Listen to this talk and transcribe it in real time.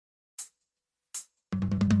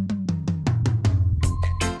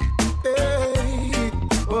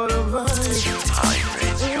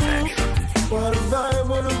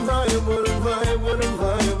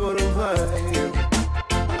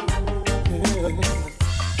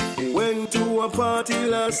to a party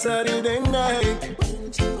last Saturday night.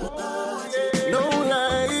 No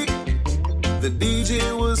lie, the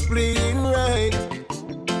DJ was playing right,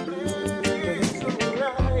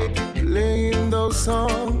 playing those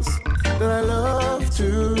songs that I love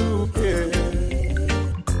to hear.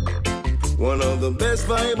 One of the best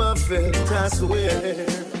vibe I felt, I swear.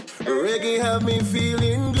 Reggae have me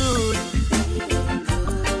feeling good,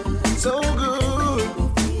 so good.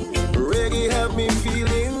 Reggae have me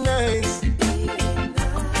feeling nice,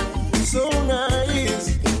 so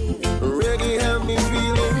nice. Reggae have me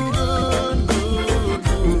feeling good, good,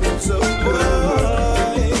 good, so good.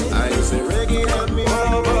 I say reggae have me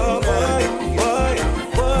feeling nice.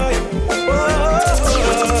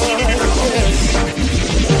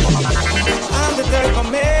 I'm the type of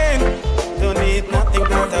man, don't need nothing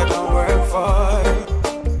that I don't work for.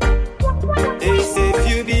 They say if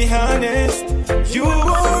you be honest, you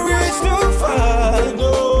won't reach too far.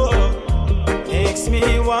 No, makes me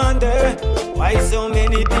wonder why so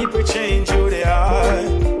many people change who they are.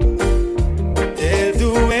 They'll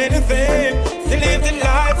do anything to live the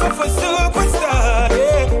life of a superstar.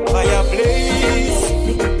 Yeah. Fire blaze,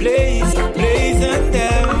 blaze, blaze and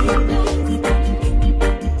down.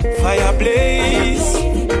 Fire blaze,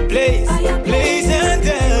 blaze, blaze and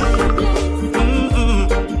down.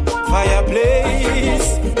 Fire blaze,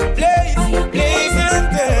 blaze, blaze and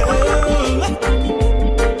down.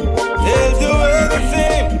 They'll do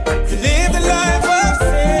anything to live the life of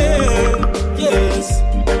sin. Yes.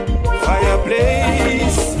 Fire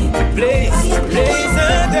blaze, blaze, blaze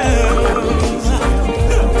and down.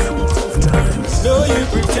 No, you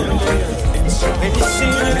pretend when you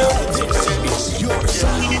sing it up, it's your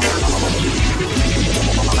song.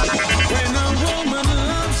 When a woman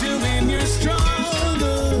loves you in your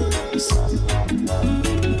struggles,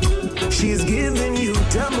 she's giving you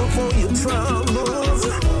double for your troubles.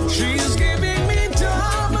 She's giving me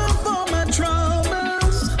double for my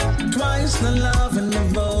troubles. Twice the love and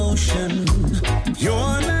devotion.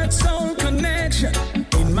 You're that soul connection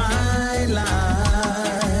in my life.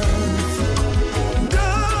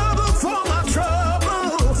 Double for my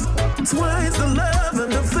troubles. Twice the love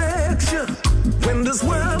and affection. When this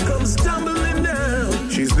world comes tumbling down,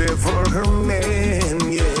 she's there for her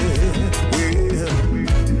man, yeah, yeah.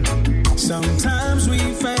 Sometimes we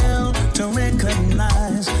fail to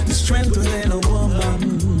recognize the strength within a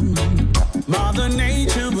woman. Mother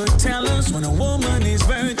Nature would tell us when a woman is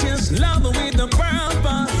virtuous, love her with a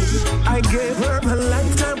purpose. I gave her a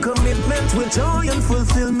lifetime commitment with joy and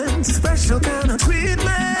fulfillment, special kind of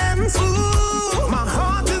treatment. Ooh, my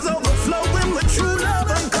heart is overflowing with true love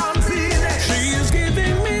and confidence. She is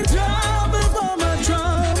giving me double for my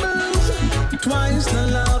troubles, twice the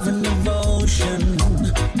love and devotion.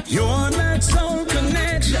 You're that soul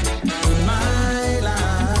connection in my life.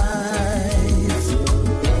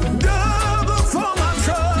 Double for my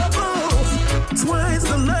troubles, twice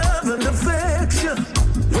the love and affection.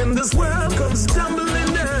 When this world comes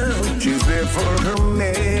tumbling down, she's there for her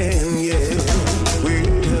man, yeah.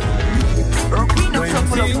 Her queen of so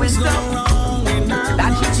full of wisdom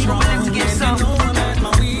that she's even willing to give some.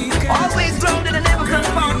 Always grounded and never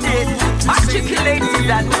confounded, articulated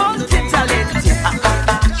and multi-talented.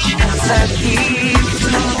 She's a key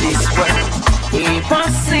to this world. Ever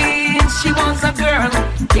since she was a girl,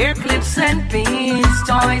 hair clips and pins,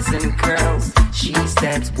 toys and curls. She's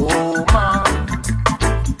that woman.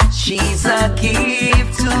 She's a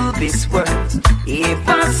gift to this world.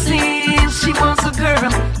 Ever since she was a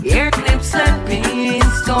girl, hair clips and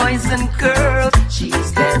pins, toys and curls.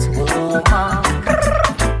 She's that woman.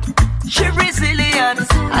 She resilient,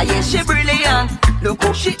 I yeah, she brilliant. Look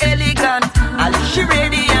how she elegant, and she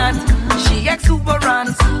radiant. She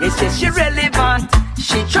exuberant, it's just she relevant.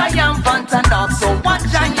 She triumphant and also one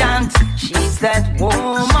giant. She's that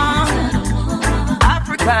woman,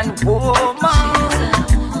 African woman,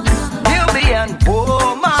 Nubian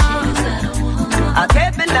woman. I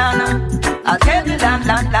tell you,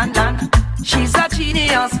 land. She's a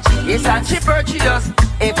genius, yes, and she virtuous,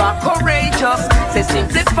 ever courageous. Say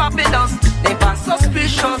simply fabulous, never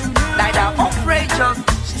suspicious, neither outrageous.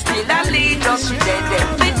 She's still a leader, she dead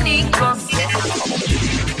beneath us.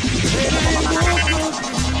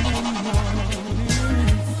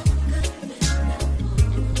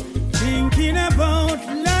 Thinking about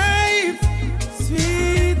life,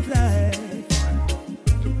 sweet life,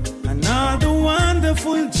 and all the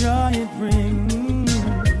wonderful joy it brings,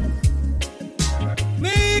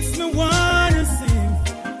 makes me wanna sing.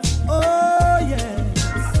 Oh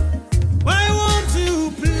yes, why won't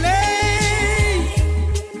you play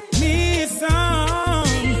me a song,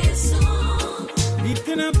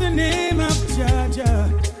 lifting up the name of Jah Jah?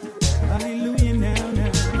 Hallelujah now.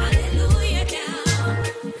 Hallelujah now.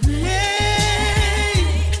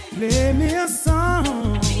 Play me a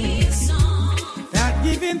song. That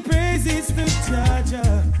giving praises to Jaja.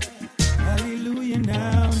 Hallelujah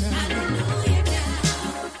now. Hallelujah now.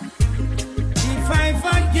 If I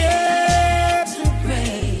forget to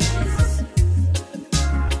praise,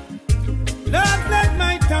 Lord, let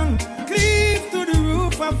my tongue cleave to the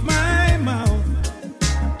roof of my mouth.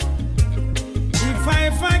 If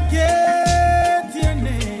I forget your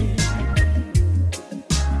name,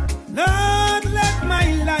 Lord, let my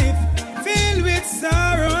life fill with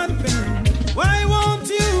sorrow and pain. Why won't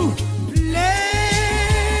you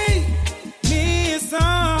play me a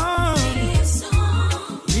song?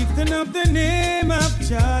 Lifting up the name of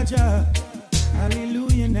Jaja.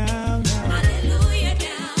 Hallelujah now. Hallelujah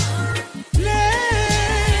now.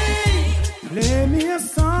 Play me a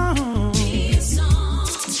song.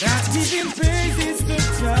 That giving praises to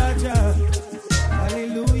Jaja.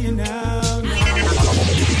 Hallelujah now.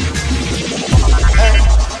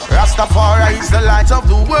 Rastafari is the light of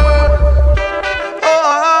the world.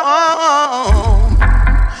 Oh,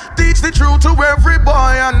 teach the truth to every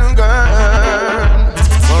boy and girl.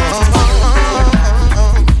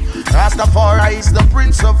 Rastafari is the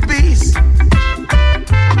Prince of Peace.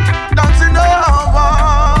 Don't you know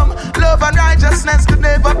love and righteousness could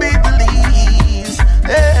never be the least.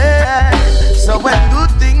 Hey, so when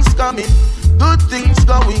good things coming, good things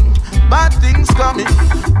going, bad things coming,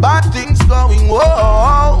 bad things going,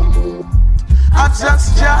 whoa, I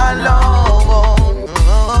just alone.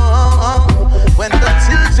 When the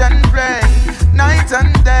children pray night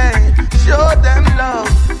and day, show them love,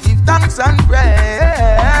 give thanks and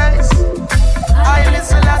praise. I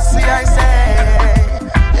listen, I see, I say,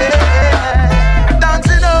 hey, don't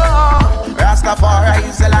you know Rastafari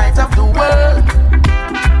is the light of the world.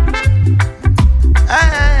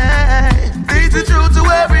 Hey, teach the truth to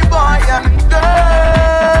every boy and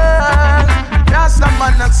girl.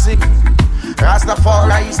 Rastaman not sing.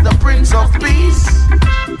 Rastafari is the Prince of Peace.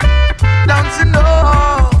 Don't you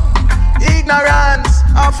know ignorance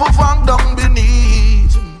of a fang down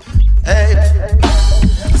beneath. Hey,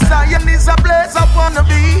 Zion is a place upon the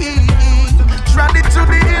beach. Trod it to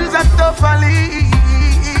the hills of Tofali.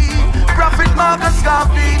 Prophet Marcus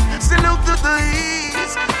Garvey still look to the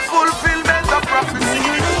east. Fulfillment of prophecy.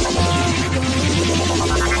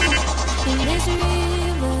 In this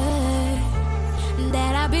river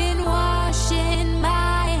that I've been washing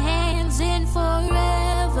my hands in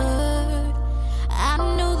forever, I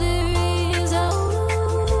know there is a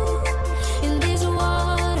hope in these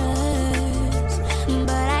waters,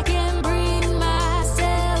 but I can't bring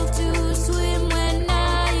myself to swim when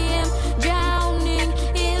I am drowning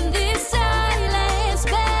in this silence.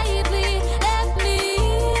 Baby, let me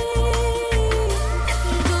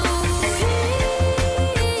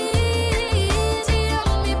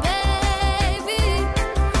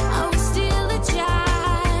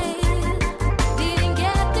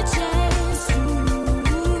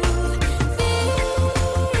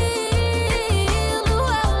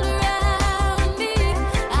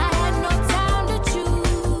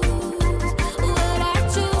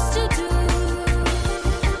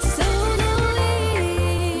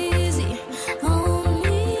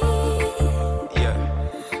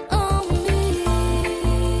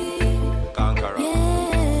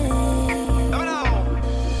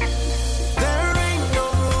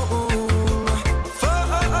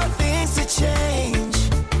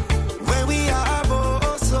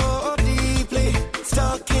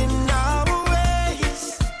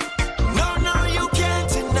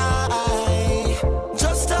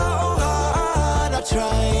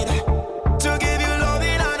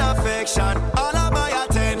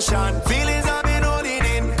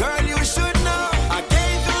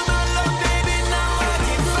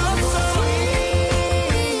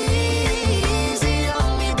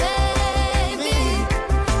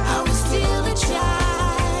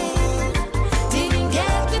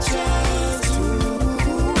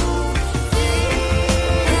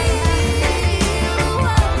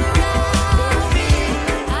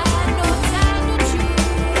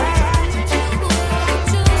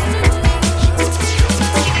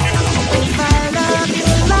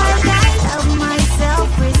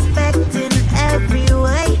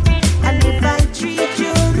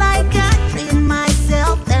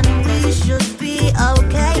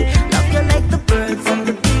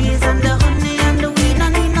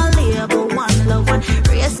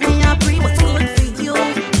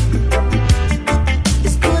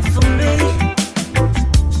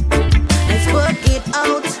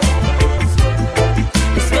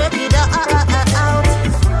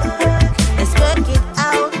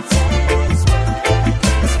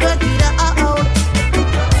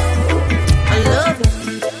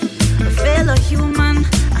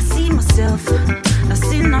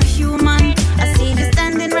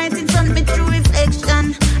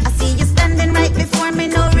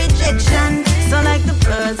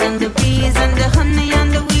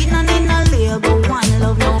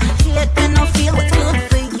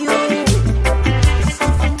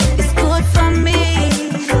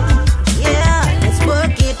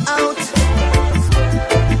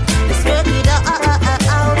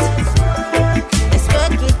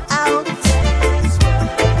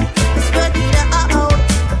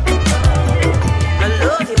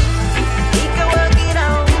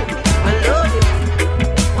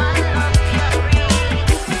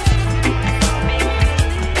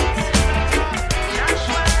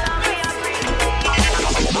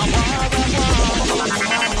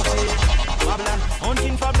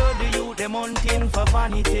them hunting for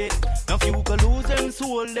vanity. Now few can lose them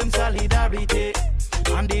soul, them solidarity.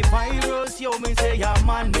 And the virus, yo, me say, yeah,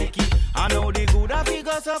 man, make it. I know the good of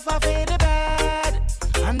figure suffer for the bad.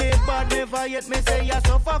 And the bad never yet, me say, yeah,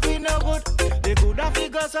 suffer for no good. The good of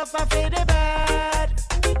figure suffer for the bad.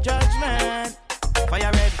 Judgment,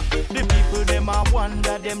 fire red. The people, them a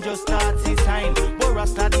wonder, them just start to sign. But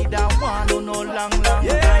Rasta did that one, no long time.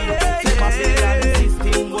 Say my plan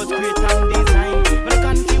system was great and design. But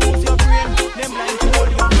confuse your brain, them like to hold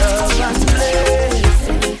your love and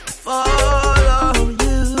blessing. Follow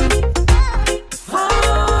you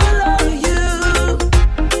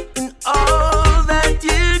in all that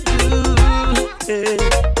you do. Hey.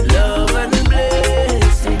 Love and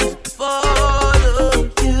blessings follow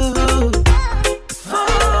you,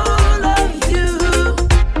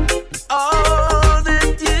 all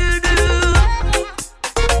that you do.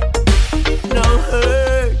 No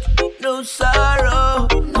hurt, no sorrow,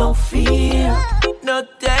 no fear, no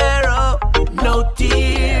terror, no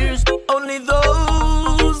tears, only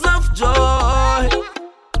those of joy.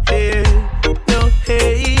 Hey, no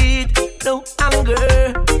hate, no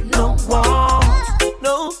anger, no want,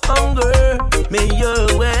 no hunger. May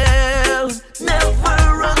your wells never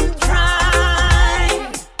run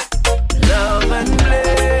dry. Love and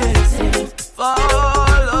blessings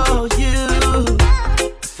follow you,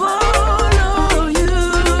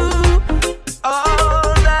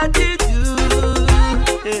 all that you do.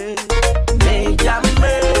 Hey. May your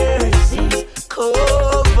mercies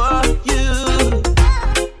cover you,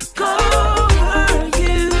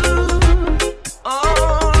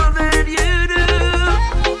 all that you do.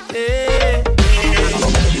 Hey.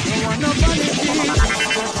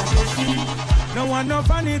 No one no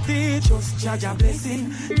vanity, just charge a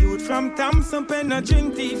blessing. Youth from Thompson, pen no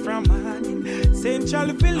drink tea from morning. St.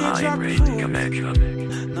 Charles Village, rock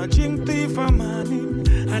food. No drink tea from morning.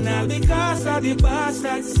 And all because of the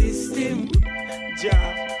bastard system.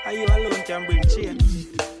 Jah, how you alone can bring change?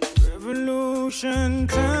 Revolution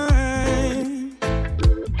time.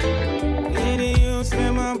 Lady, you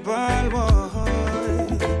spend my ball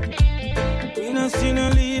boy. We no see no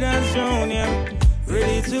leaders round ya,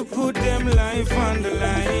 ready to put them life on the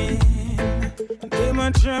line. They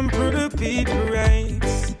might trample the people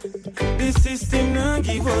rights. The system not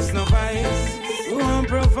give us no vice. We won't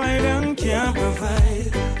provide and can't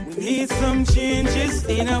provide. We need some changes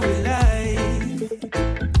in our life.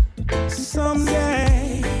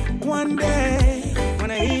 Someday, one day,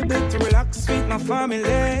 when I'm able to relax with my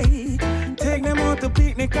family, take them out to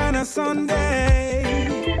picnic on a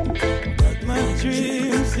Sunday. But my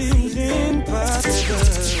dream seems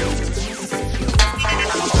impossible.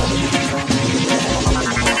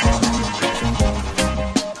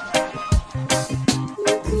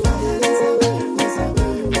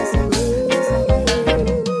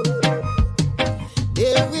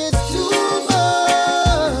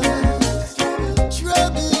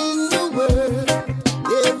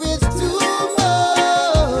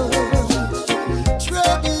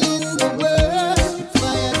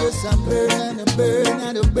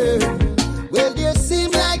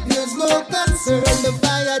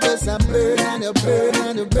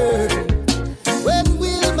 Burn and burn. When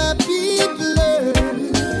will my people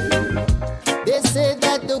learn? They say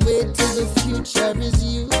that the way to the future is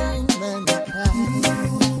humankind.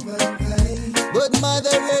 But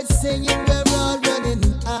Mother Earth saying we're all running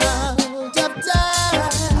out of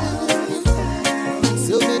time.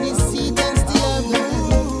 So many seek and still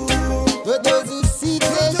find. But those who seek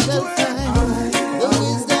they shall find. The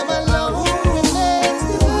wisdom alone remains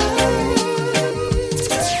divine.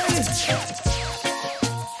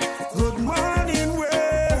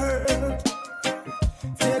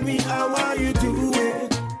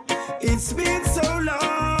 It's been so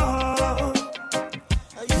long.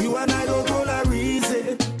 You and I don't know the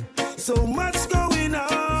reason. So much going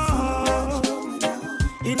on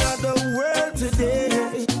in the world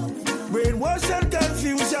today. Brainwash and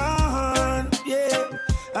confusion, yeah.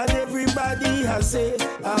 And everybody has said,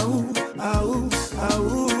 "Ow, ow,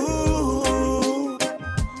 ow."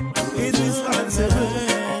 Is responsible?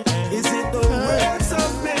 Is it the words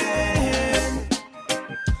of men,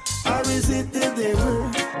 or is it the devil?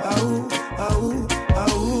 Ow, ow, ow.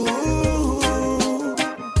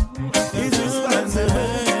 Is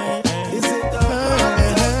responsible? Is it the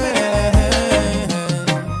words of men?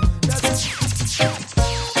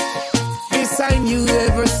 This I knew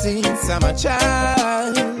ever since I'm a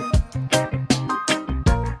child.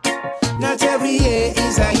 Not every year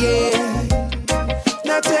is a year.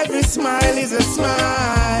 Not every smile is a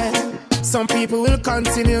smile. Some people will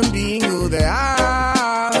continue being who they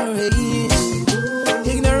are.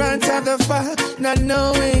 Ignorant of the fact, not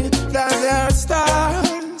knowing that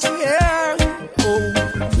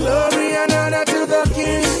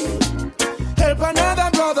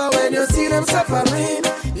them suffering.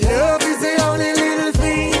 Love is the only little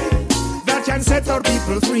thing that can set our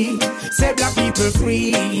people free, set black people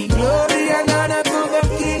free. Glory and honor to the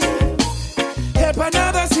King. Help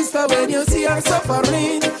another sister when you see her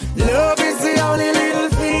suffering. Love is the only little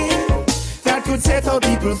thing that could set our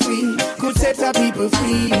people free, could set our people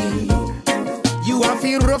free. You have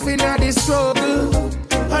to rough in the struggle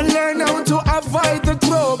and learn how to avoid the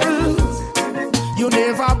troubles. You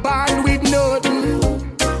never born with nothing,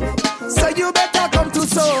 so you better come to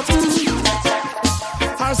something.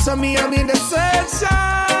 Also me, I'm in the sunshine,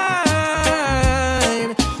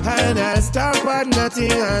 and I stop at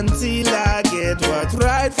nothing until I get what's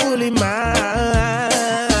rightfully mine.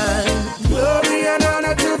 Glory and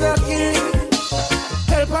honor to the King.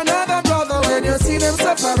 Help another brother when you see them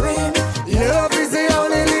suffering. Love is the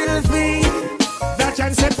only little thing that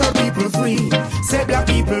can set our people free, set black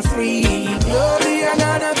people free. Glory and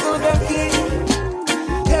honor to the King.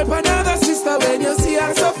 Help another sister when you see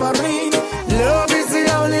her suffering. Love is the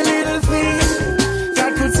only little thing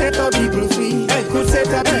that could set our people free, could set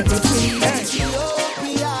our people free.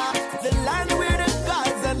 Ethiopia, the land where the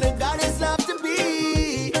gods and the goddess love to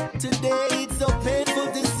be. Today it's so painful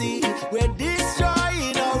to see. We're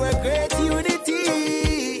destroying our great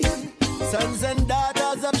unity. Sons and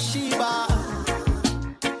daughters of Sheba,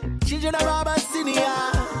 children of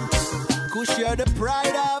Abyssinia, Kush, you're the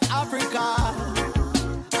pride of Africa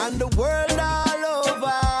and the world all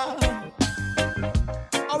over.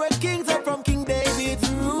 Our kings are from King David's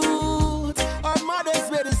roots. Our mothers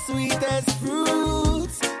were the sweetest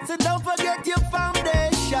fruits. So don't forget your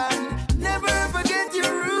foundation, never forget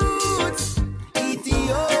your roots.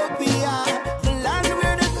 Ethiopia, the land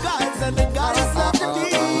where the gods and the goddess love to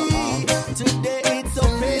be. Today it's so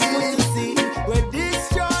painful to see. We're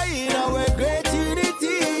destroying our great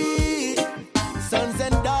unity. Sons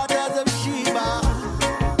and daughters of Sheba,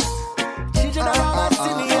 children of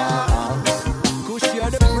Abyssinia, Kush, you're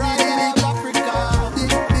the pride of Africa and the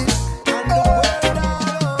world all over.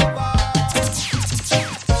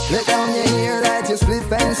 Let down your ear that you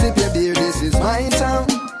split and sip your beer. This is my town.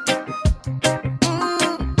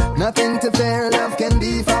 Nothing to fear, love can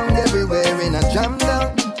be found everywhere in a jam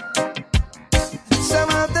down. Some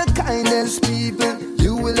of the kindest people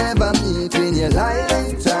you will ever meet in your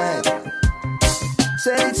lifetime.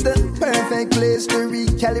 Say it's the perfect place to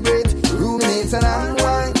recalibrate, ruminate and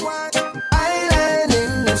unwind. Island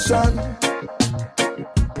in the sun,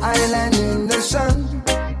 island in the sun.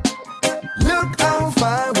 Look how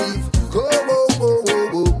far we've go.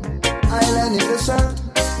 Island in the sun,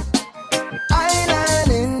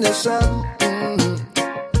 island in the sun,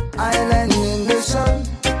 island in the sun.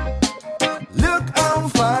 Look how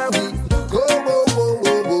far we've go.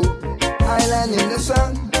 Island in the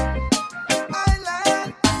sun.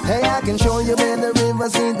 Hey, I can show you where the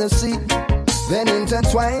rivers in the sea then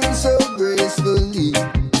intertwine so gracefully.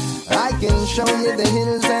 I can show you the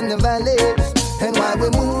hills and the valleys and why we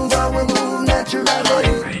move naturally.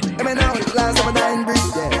 I mean, now it's last of a dying breed,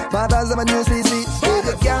 yeah. Fathers of a new species,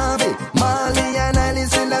 David Garvey, Marley and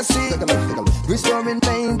Alice in the sea. Restoring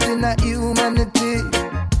faith in the humanity.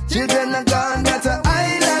 Children of God, that's an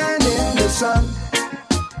island in the sun.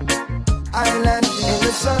 Island in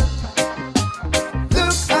the sun.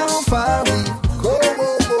 Look how far we go.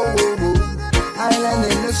 Island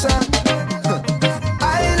in the sun.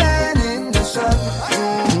 Island in the sun.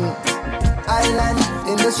 Island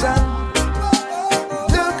in the sun.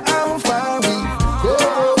 Look how far we go.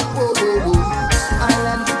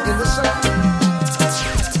 Island in the sun.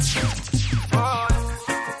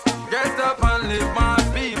 Get up and live, my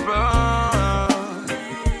people.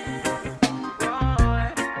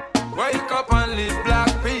 Wake up and live,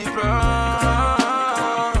 black people.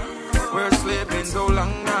 We're sleeping so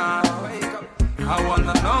long now. I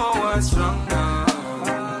wanna know what's wrong now.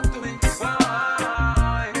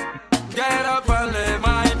 Get up and live,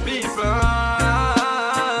 my people.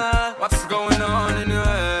 What's going on in your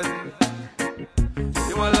head?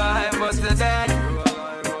 You alive but you're dead.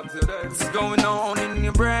 What's going on in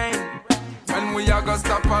your brain? When we are gonna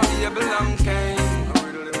stop our able and cane.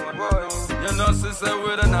 You know, sister,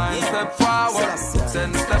 with a 9 step forward,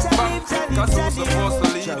 10 step back. Cause who's supposed to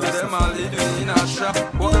lead with them all lead you in a shop.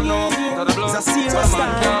 What them know to the blood, but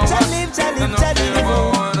man can't watch. They don't care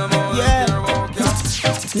about them all, they care about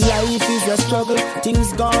cash. Life is a struggle,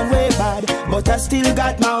 things gone way bad, but I still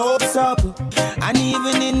got my hopes up. And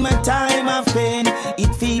even in my time of pain,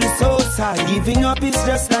 it feels so sad. Giving up is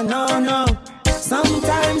just a no-no.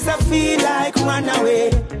 Sometimes I feel like run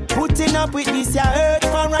away, putting up with this ya hurt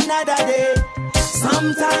for another day.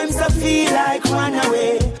 Sometimes I feel like run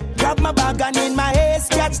away, grab my bag and in my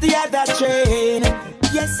haste catch the other train.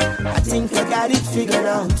 Yes, I think you got it figured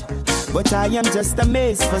out. But I am just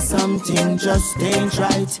amazed for something just ain't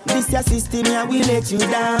right. This your system, yeah, we let you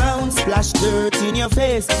down. Splash dirt in your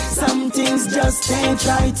face, some things just ain't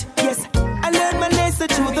right. Yes, I learned my lesson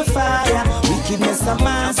through the fire. Wickedness a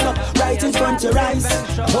mask up right in front of your eyes.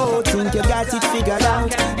 Oh, think you got it figured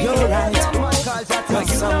out. You're right, but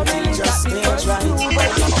something just ain't right.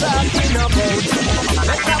 What you talking about?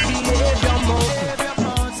 Better behave your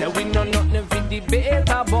mouth. Say we know nothing to debate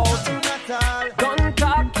about. Gun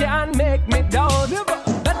talk can't make me doubt.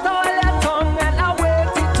 Better hold your tongue and I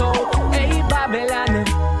wait it out. Hey Babylon,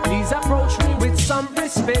 please approach me with some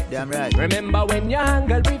respect. Damn right. Remember when you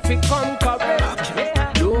angle if it come correct.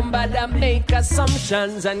 Don't bother make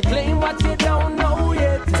assumptions and claim what you don't know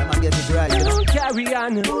yet. Get it right, don't carry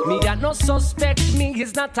on. Me a no suspect, me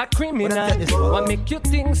is not a criminal. What make you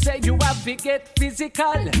think say you have to get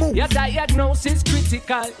physical? Move. Your diagnosis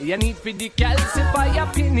critical. You need to decalcify your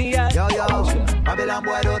opinion. Yo, Babylon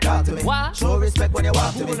boy don't talk to me. What? Show respect when you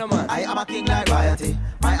walk to me. I am a king like royalty.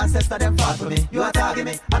 My ancestors them fought for me. You attacking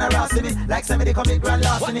me and harassing me like somebody commit grand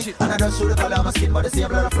larceny. And I don't shoot the color of my skin, but the same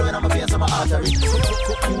blood flowing on my veins and my artery.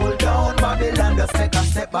 Cool down, Babylon, just take a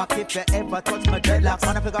step back. If you ever touch my dreadlocks,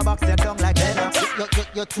 wanna pick a box, step down like Lennox.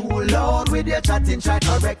 You're too loud with your chatting, try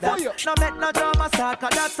to correct that. No make no drama start,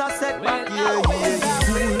 cause that's a setback.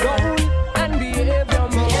 Cool down and behave your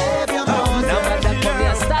mouth. Now that come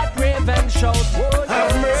here, start rave and shout. Stop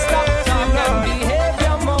talking and behave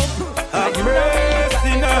your mouth. Have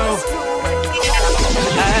mercy now.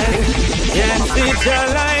 I can't see your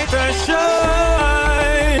light or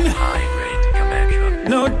shine.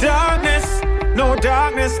 No darkness,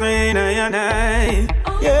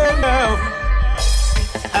 yeah, no.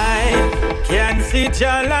 I can see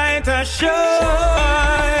your light a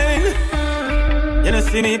shine. You know,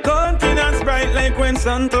 see me confidence bright like when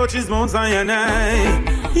sun touches Mount Zion.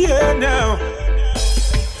 Yeah, no.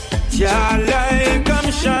 Your light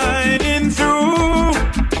come shining through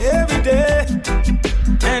every day,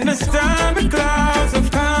 and the stormy clouds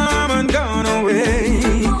have come and gone away.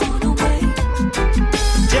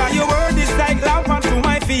 Yeah, your word is like lava to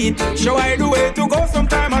my feet. Show I the way to go,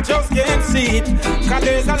 sometime I just can't see it. Cause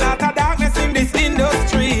there's a lot of darkness in this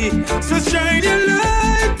industry. So shine your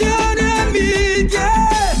light down on me,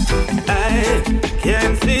 yeah. I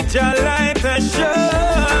can see your light a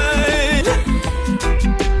shine.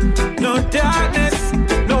 No darkness,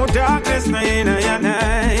 no in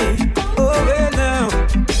I. Oh well now,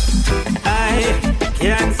 I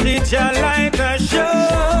can see your light a shine.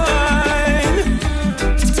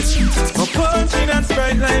 Confidence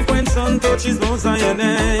bright like when sun touches Mount Zion.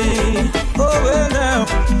 Oh well now,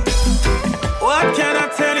 what can I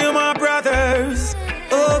tell you, my brothers?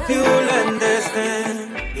 Hope you'll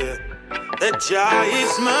understand. Yeah, that Jah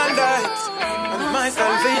is my light and my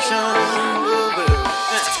salvation. Oh, well.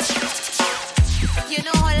 You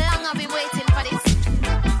know how long I've been waiting for this.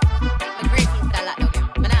 I'm grateful for that, though.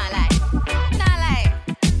 But not lie.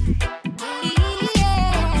 Yeah.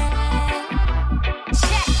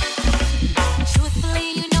 Check. Truthfully,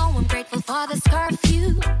 you know I'm grateful for this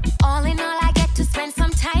curfew. All in all, I get to spend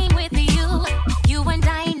some time with you. You and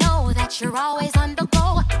I know that you're always on the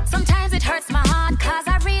go. Sometimes it hurts my heart, cause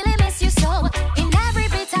I really miss you so. In every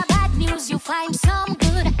bit of bad news, you find some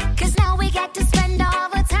good. Cause now we get to spend all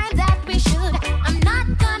the time that we should. I'm not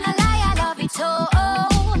gonna lie, I love it so.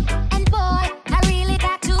 And boy, I really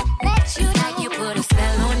got to let you know. Like you put a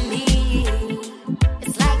spell on me.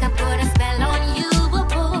 It's like I put a spell on you.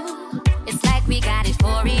 It's like we got it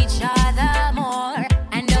for each other more.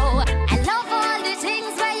 I know I love all the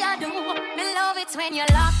things where you do. Me love it when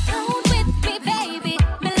you're locked down with me, baby.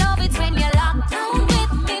 Me love it when you're locked down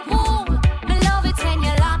with me, boom. Me love it when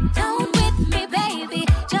you're locked down with me, baby.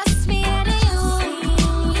 Just me and you.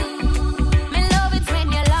 Me love it when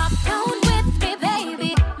you're locked down with me,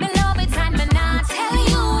 baby. Me love it and me not tell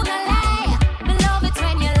you no lie. Me love it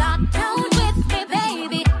when you're locked down with me,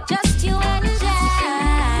 baby. Just you and I.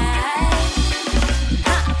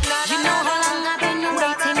 You know how long I've been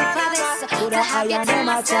waiting for this. To have you to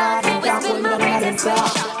myself, you with me, my medicine.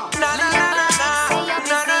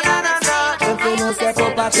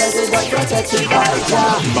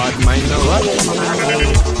 But mine no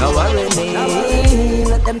worry me.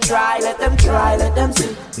 Let them try, let them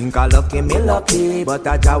see. Think I lucky, me lucky, but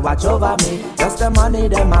I just watch over me. Just the money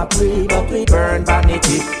them I free, but we burn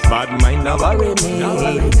vanity. But mine no worry me,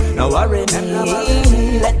 no worry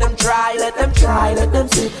me. Let them try, let them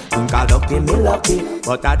see. Think I lucky, me lucky,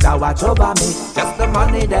 but I just watch over me. Just the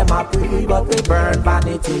money them I free, but we burn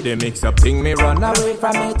vanity. They mix up thing, me run away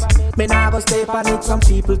from it. Me never stay on it, some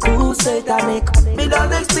people too satanic. Me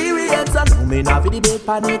done experience and know me not for debate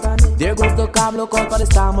pan it. There goes the calm, look out for the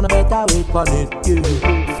storm, on a better wait pan it.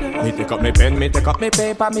 Yeah. Me take up me pen, me take up me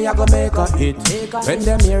paper, me I go make a hit. When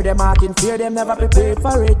them hear them heart in fear, them never prepare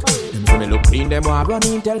for it. Them see me look clean, them want run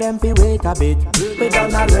in, tell them fi wait a bit. We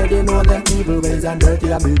done already know them evil ways and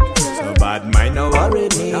dirty a bit. So bad mind, no worry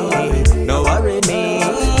me, no worry me.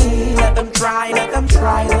 Let them try, let them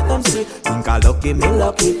try, let them see. Think I lucky, me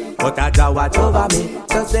lucky, but I just watch over me.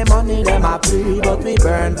 Cause the money them a free, but we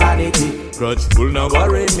burn vanity. Grudgeful, no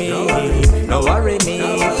worry me, no worry me.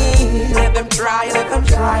 Let them try, let them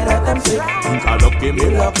try, let them see. Think I lucky,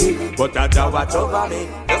 me lucky, but I just watch over me.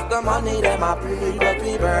 Just the money them a free, but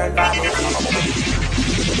we burn vanity.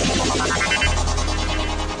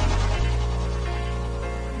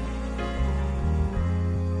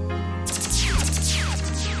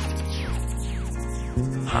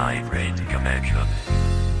 High grade connection.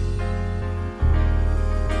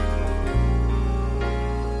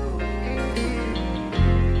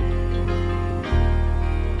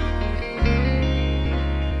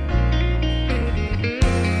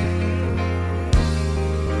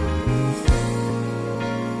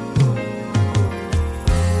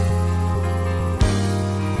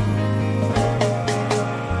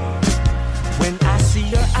 When I see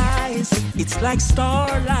your eyes, it's like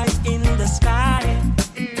starlight in the sky.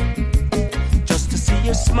 Just to see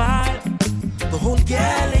your smile, the whole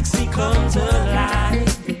galaxy comes alive.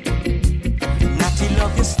 Natty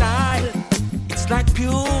love your style, it's like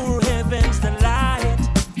pure heaven's delight.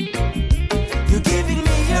 You're giving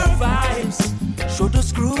me your vibes, sure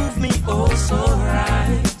does groove me oh so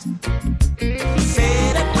right.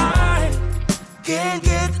 Say that I can't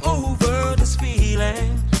get over this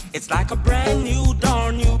feeling. It's like a brand new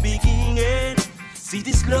dawn, new beginning. See,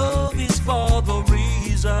 this love is for the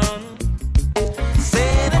reason.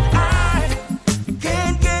 Say that I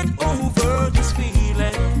can't get over this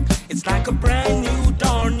feeling. It's like a brand new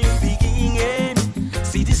dawn, new beginning.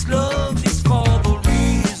 See, this love is for the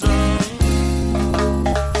reason.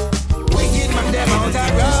 Wicked man, them out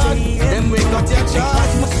of road. Them we got your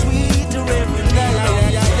charge. Sweet every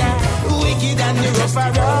night. Wicked and the rough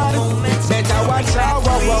around. Better watch out.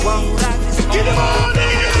 Get them on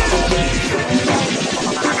there.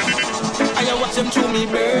 I watch them through me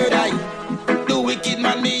bird eye. The wicked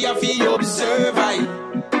man me a fi observe I.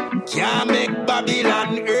 Can't make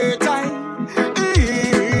Babylon earth I.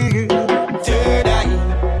 Third eye.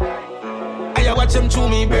 I watch them through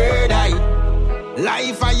me bird eye.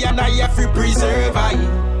 Life I and I have to preserve I.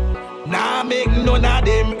 Nah make none of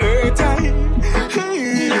them earth I.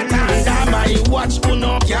 Not under my watch, who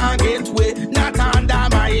no can't get way. Not under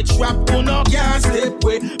my trap, who no can't step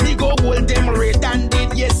way. Me go hold them red and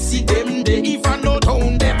dead, yes see them there. If I no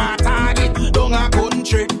town them a target, down a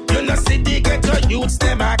country. You know see the ghetto youths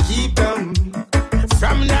them a keep them.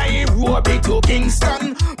 From Nairobi to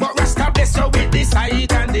Kingston, but Rasta bless you with the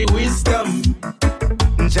sight and the wisdom.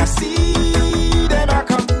 Just see them a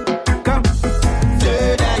come.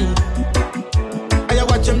 Third eye, I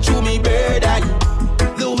watch them through me bird eye.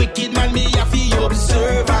 The wicked man me a fi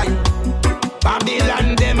observe I.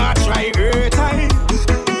 Babylon them a try earth I.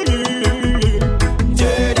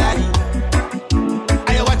 Third eye,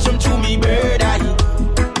 I watch them through me bird eye.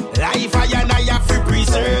 Life I and I have to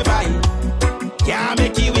preserve I. Can't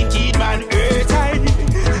make you wicked man earth I.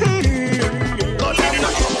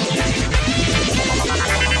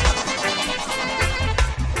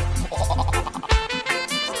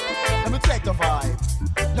 Let me take the vibe.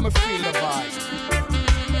 Let me feel the vibe.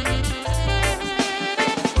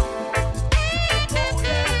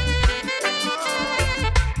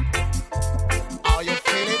 How you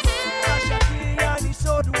feel it?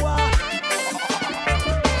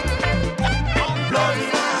 Blood in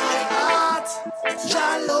my heart,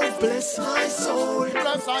 Jah love bless my soul.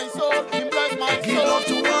 Bless my soul, He bless my Give soul. love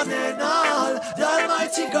to one and all. The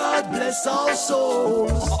Almighty God bless our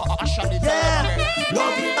souls. Yeah,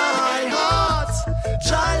 love in my heart,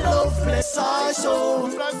 Jah love bless our soul.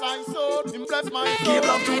 Bless my soul, He bless my soul. Give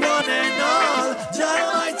love to one and all. The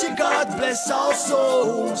Almighty God bless our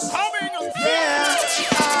souls. Yeah,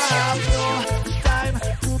 I have no time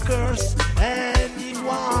to curse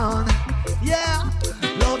anyone. Yeah,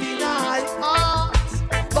 love in my heart.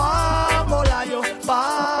 Bamolayo,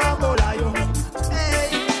 bamolayo. Hey,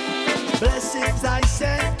 blessings I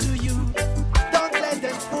send to you. Don't let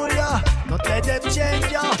them fool ya. Don't let them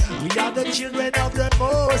change ya. We are the children of the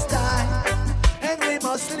Most High, and we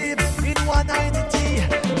must live in one identity.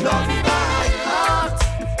 Love in my heart.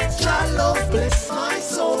 Jah love bless my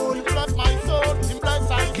soul. Bless my soul, He bless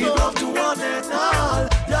my soul. Give love to one and all.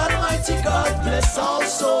 The Almighty God bless our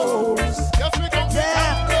souls. Yes, we can. Yeah.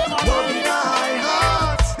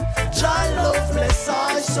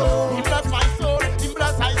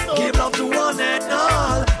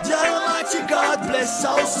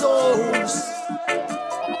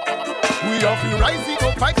 We have to rise it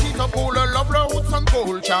up, fight it up, all le love, le roots and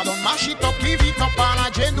culture. Don't mash it up, give it up, par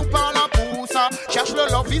la gêne ou par la pousse. Cherche le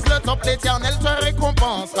love, vise le top, l'éternel te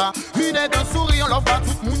récompensera. Une aide, un sourire, love à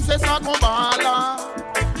tout le monde, c'est ça qu'on bat là.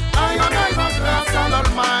 I and I got grâce à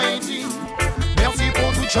l'Almighty. Merci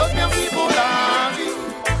pour toute chose, merci pour la vie.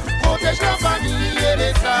 Protège la famille et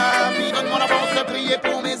les amis. Donne-moi la force de prier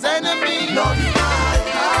pour mes ennemis. Love in my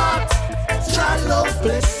heart, Jah love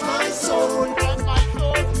bless my soul.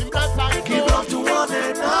 Give love to one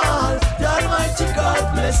and all. The Almighty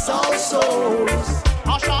God bless our souls.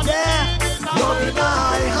 Yeah, love in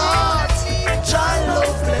my heart, Jah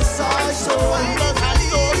love bless our soul.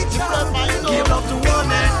 Give love to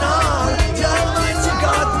one and all. The Almighty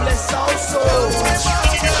God bless our souls.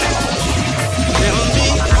 Tell me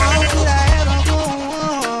how could I ever go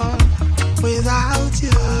on without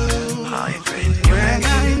you? When I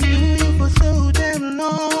knew you for so damn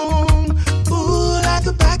long, ooh, like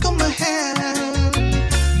the back of my hand.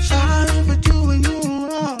 Sorry for doing you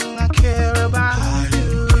wrong. I care about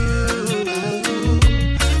you.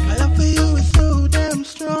 My love for you is so damn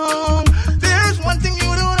strong. There's one thing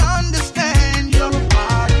you don't understand. You're a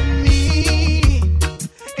part of me,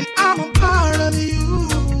 and I'm a part of you.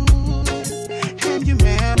 And your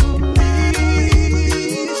memories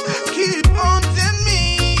keep haunting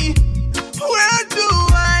me. Where do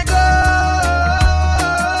I go?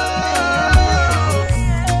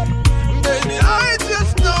 Baby, I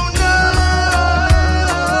just don't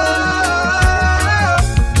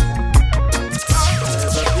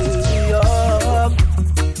Never give me up.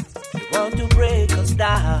 They want to break us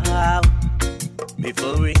down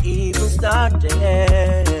before we even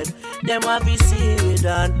started. Them what we see we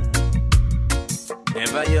done.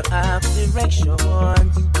 Never you have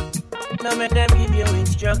directions. No make them give you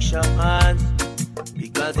instructions,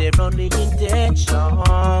 because their only intention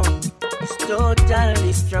is total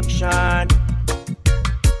destruction.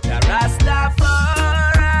 The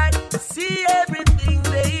Rastafari see everything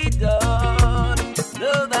they done.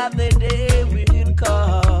 Know that the day will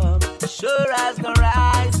come, sure as the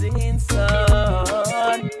rising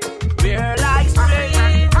sun. We're like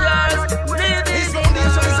strangers living in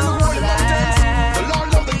our land. The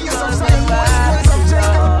Lord of the years of Zion, voice of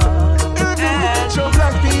Jacob. Show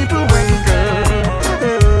black people wake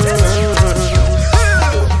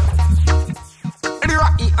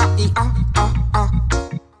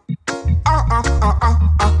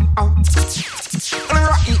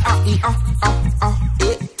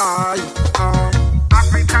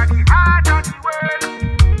Africa, the heart of the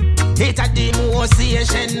world. It's a the most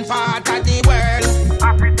Asian part of the world.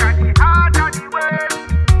 Africa, the heart of the world.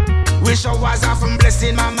 Wish I was off from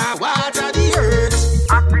blessing mama water the earth.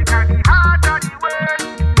 Africa, the heart of the world.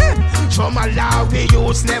 From a law we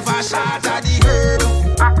use never short of the herb.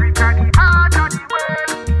 Africa, the heart of the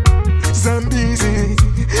world. Zambezi,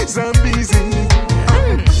 Zambezi.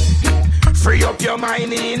 Free up your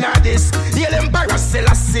mind in a this. Hail Emperor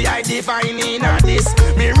Selectah, I divine in a this.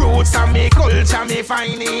 Me roots and me culture me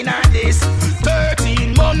find in a this.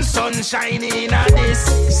 13 months sunshine in a this.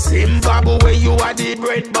 Zimbabwe you are the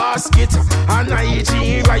bread basket, and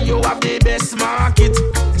Nigeria you have the best market.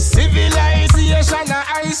 Civilization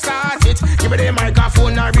I start it. Give me the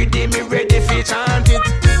microphone and read it, me ready for chant it.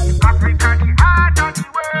 Africa, the heart of the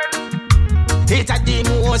world. It's a the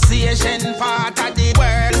most Asian part of the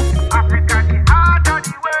world. Africa, the heart of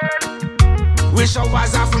the world. Wish I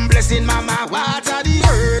was off from blessing mama water the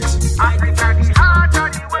earth. Africa, the heart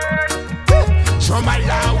of the world. From my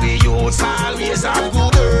law we use always have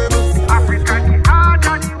good herb. Africa, the heart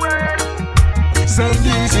of the world.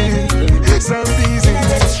 Zambezi, Zambezi.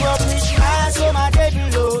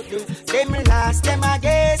 Them last, them a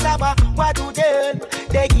gaze about what do them.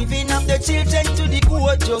 They giving up the children to the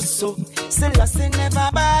court just so. Selectah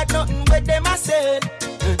never bad nothing but them a say.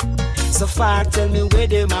 So far tell me where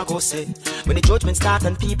them a go say. When the judgment start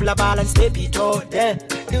and people a ball and step it out there.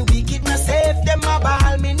 The wicked not safe, them a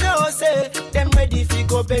ball me no say. Them ready fi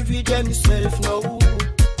go bury themselves now.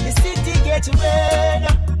 The city get red.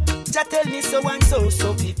 Jah tell me so and so,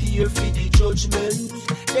 so prepare for the judgment.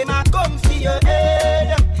 Them a come for your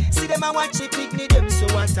head. See them a watch it picnic them, so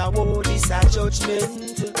what a war this a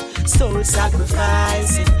judgment. Soul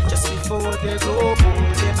sacrificing just before they go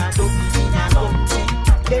home. Them a do in a mountain.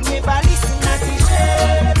 Them never listen at the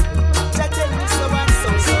head. Jah tell me so and so,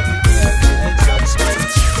 so prepare for the judgment.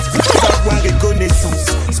 Savoir et connaissance,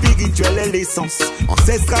 spirituelle est l'essence,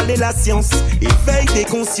 ancestrale est la science, éveil des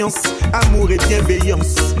consciences, amour et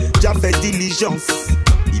bienveillance, Jah fait diligence.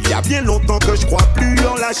 Il y a bien longtemps que je crois plus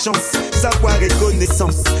en la chance. Savoir et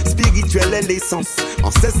connaissance, spirituelle est l'essence.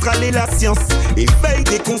 Ancestrale est la science, éveil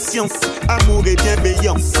des consciences. Amour et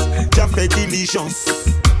bienveillance, j'ai fait diligence.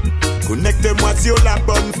 Connecte-moi sur la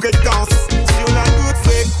bonne fréquence, sur la good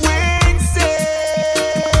frequency.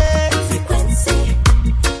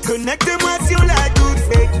 Connecte-moi sur la good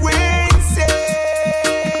frequency.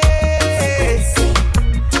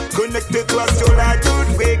 Connecte-toi sur la good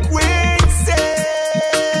frequency.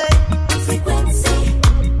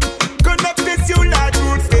 Connecte sur la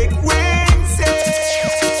good frequency.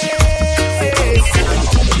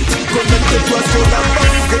 Connecte-toi sur la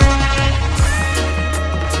bonne frequency.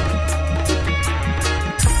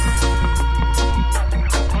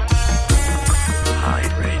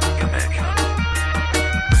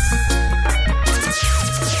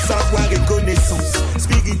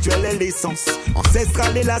 Spirituelle est l'essence,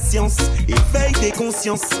 ancestrale est la science, éveil des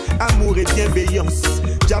consciences, amour et bienveillance,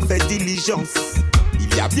 j'ai fait diligence.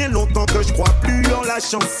 Il y a bien longtemps que je crois plus en la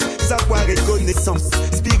chance, savoir et connaissance,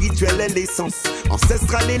 spirituelle est l'essence,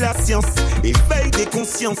 ancestrale est la science, éveil des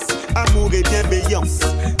consciences, amour et bienveillance,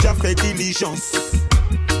 j'ai fait diligence.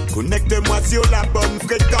 Connecte-moi sur la bonne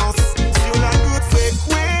fréquence, sur la good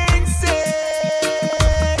frequency.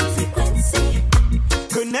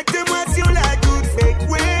 Connecte-moi sur la good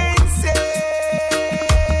frequency.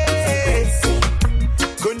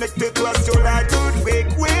 Connecte-toi sur la good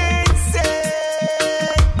frequency.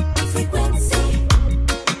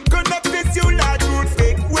 Connecte sur la good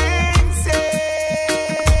frequency.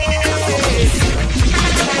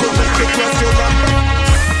 Connecte-toi sur la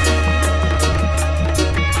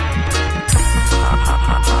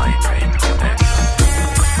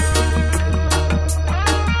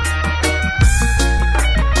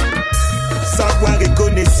savoir et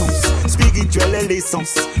connaissance, spirituelle est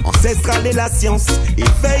l'essence, ancestrale est la science,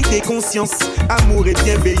 éveil des consciences, amour et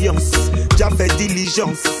bienveillance, j'ai fait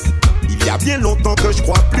diligence. Il y a bien longtemps que je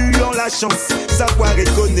crois plus en la chance, savoir et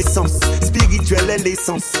connaissance, spirituelle est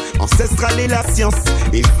l'essence, ancestrale est la science,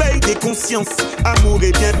 éveil des consciences, amour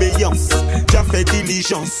et bienveillance, j'ai fait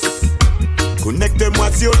diligence.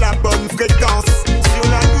 Connecte-moi sur la bonne fréquence,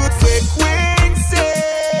 sur la good frequency.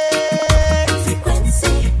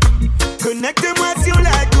 Connecte-moi sur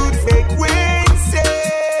la good frequency.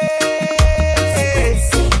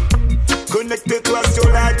 Connecte-toi sur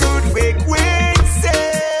la good frequency.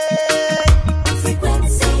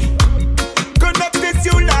 Connecte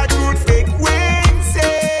sur la good frequency.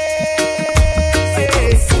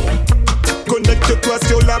 Connecte-toi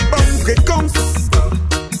sur la bonne fréquence,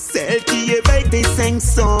 celle qui éveille tes 5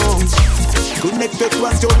 sens. Connecte-toi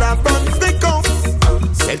sur la bonne fréquence,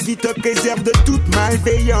 celle qui te préserve de toute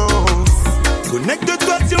malveillance.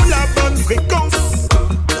 Connecte-toi sur la bonne fréquence,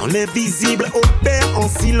 dans l'invisible opère en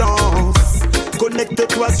silence.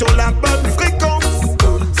 Connecte-toi sur la bonne fréquence,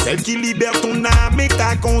 celle qui libère ton âme et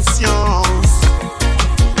ta conscience.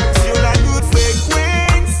 Sur la good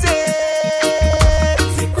frequency.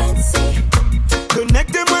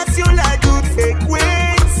 Connecte-moi sur la good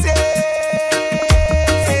frequency.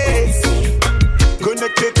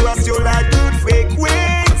 Connecte-toi sur la good frequency.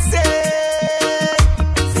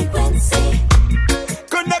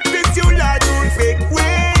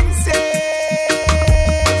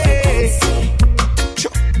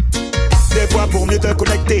 Pour mieux te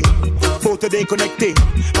connecter, faut te déconnecter,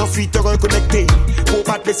 ensuite te reconnecter, pour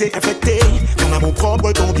pas te laisser infecter. Ton amour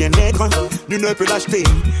propre, ton bien-être, nul ne peut l'acheter.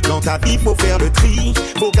 Dans ta vie, faut faire le tri,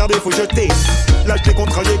 faut garder, faut jeter. Lâcher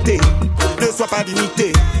contre l'été, ne sois pas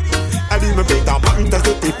limité. Allume un pétard, prends une tasse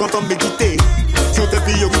de thé, prends le temps de méditer. Sur tes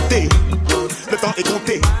priorités, le temps est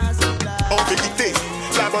compté. On peut quitter,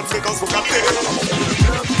 la bonne fréquence, faut capter.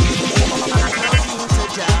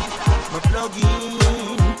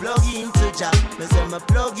 Plug into Jah, me say me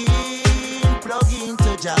plug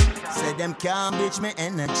into Jah. Say them can't bitch me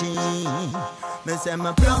energy. Me say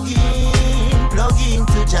me plug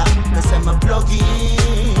into Jah. Me say me plug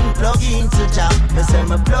into Jah. Me say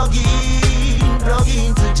me plug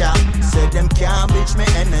into Jah. Say them can't bitch me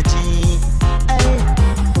energy. Hey,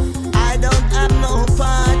 I don't have no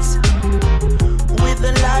part with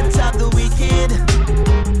a lot of the wicked.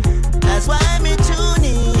 That's why me tune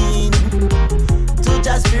in to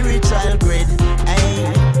just spiritual grid.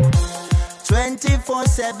 Ay.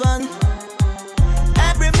 24/7,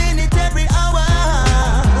 every minute, every hour,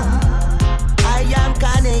 I am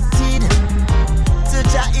connected to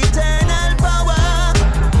Jah eternal power.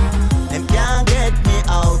 Them can't get me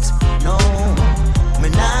out, no. Me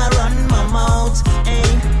nah run my mouth. Ay.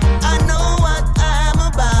 I know what I'm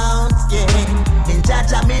about, yeah. In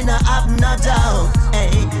Jah me nah have no doubt.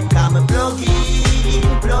 Ay. Come plug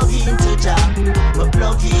into Jah, me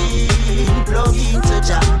plug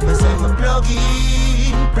Me say me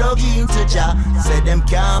plug into Jah. Say them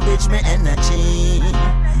can't bitch me energy.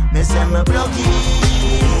 Me say me plug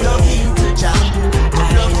into Jah.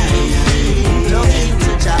 Plug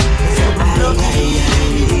into Jah. Say me plug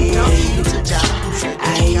into Jah.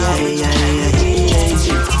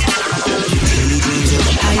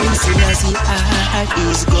 Haile Selassie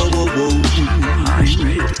is go.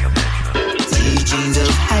 Teachings of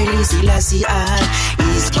Haile Selassie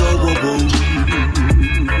is go.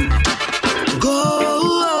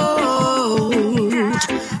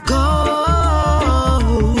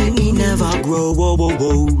 He never grow.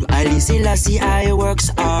 Haile Selassie works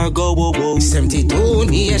are go. 72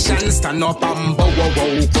 nations stand up and bow.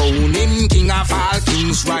 Crown him king of all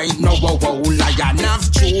kings right now. Lion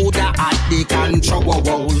of Judah at the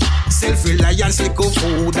control. Self-reliance little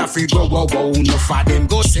food a free grow. No for them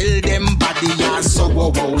go sell them body as so.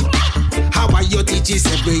 How are your teachers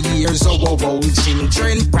every year so?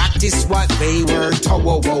 Children practice what they were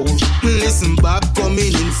told. Listen back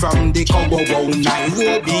coming in from the cow.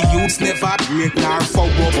 Nairobi youths never break nor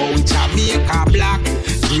forward. Jamaica black,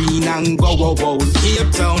 green and gold.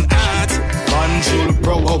 Cape Town art, control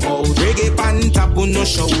pro. Reggae pantapu no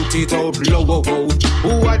shout it out low.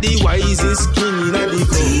 Who are the wisest king in the world?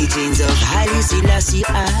 Teachings of Haile Selassie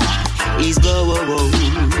is go.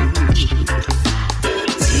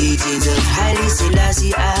 Teachings of Haile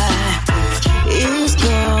Selassie is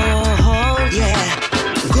gold, yeah.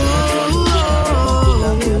 Gold.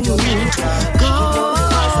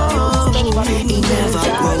 He never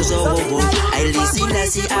grows old. Haile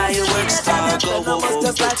Selassie works hard, go.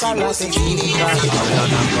 Just like a lost in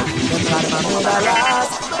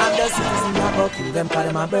and the citizen I go kill them for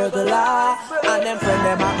them a burglar. And them friend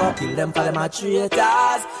them I go kill them for them a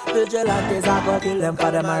traitors. Vigilantes I go kill them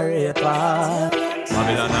for them a rapers.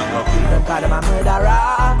 Babylon I go kill them for them a murderer.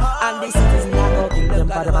 And the citizen I go kill them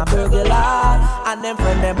for them a burglar. And them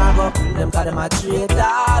friend them I go kill them for them a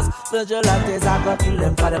traitors. Vigilantes I go kill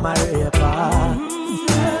them for them a rapers.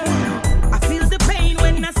 I feel the pain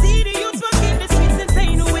when I see the youth walking the streets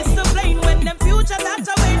insane. Who is to blame when them future that's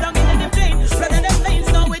away down in them drain. Spreading them flames,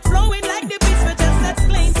 now it's flowing like the beast we just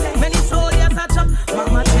exclaimed. Many soldiers are chopped,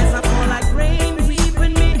 mama tears are fall like rain.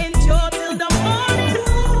 Weeping me endure till the morning.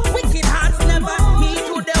 Wicked hearts never heed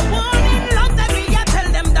to their warning. Long time we a tell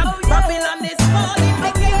them that Babylon is falling.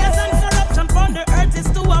 The chaos and corruption from the earth is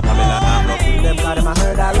too appalling. Kill them for them a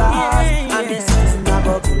murderer. And the citizen I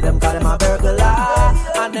go kill them for them a burglar.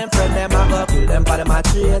 And them friend them I go kill them for them a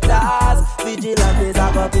traitors. Vigilantes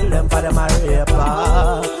I go kill them for them a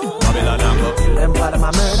rapers. Babylon I go kill them for them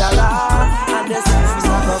a murderer. And the citizens I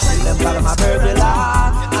go kill them for them a burglar.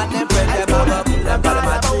 And them friend them I go kill them for them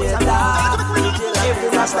a traitors. Every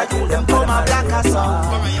rasta kill them for them a black song.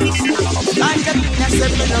 Ganja mean a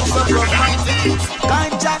seven of so profound.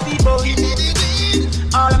 Ganja people,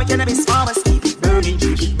 all of my cannabis farmers keep it burning,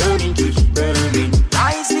 keep it burning, keep it burning.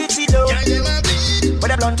 Nice little low. But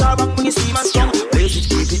the blunt are wrong when you see my strong. Blaze it,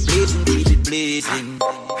 keep it blazing, keep it blazing.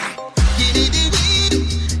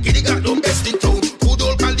 He got no best in town. Good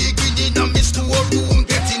old colleague in a mist to a room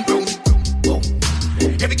getting brown.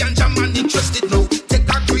 Every ganja man interested now. Take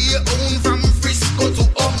a career own from Frisco to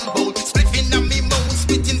Humboldt. Spliffing on me mouth,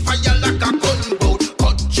 spitting fire like a gunboat.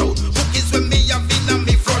 Cut throat, cookies when me have in on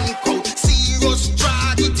me front coat. Serious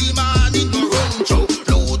tragedy man in no run show.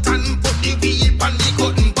 Loot and put the wheel on the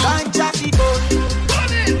cotton bow. Ganja people,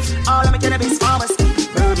 all of my cannabis farmers keep it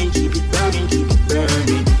burning, keep it burning, keep it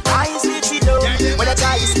burning. Eyes little low, with a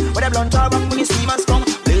ties, with a blunt or wrong when you see my strong.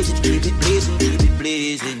 Blaze it, keep it blazing, keep it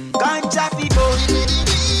blazing. Ganja people,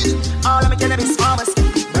 all of my cannabis farmers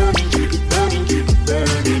keep it burning, keep it burning, keep it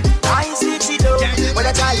burning. Eyes little low, with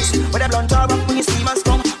a ties, with a blunt or wrong when you see my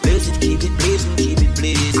strong. Blaze it, keep it blazing, keep it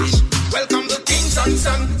blazing. Welcome to Kingston,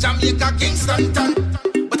 son, Jamaica, Kingston, town.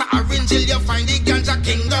 But at Orange Hill you find the ganja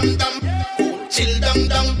kingdom, dum. Chill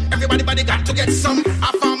down, everybody got to get some.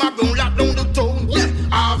 I farm a brown lock down the town, yeah.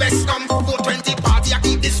 Harvest come, 420 party I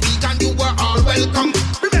keep this week and you were all welcome.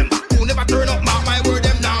 Remember, who never turn up, mark my word,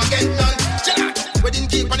 them now get none. Chill out, we didn't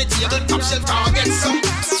keep on the table, top shelf target some.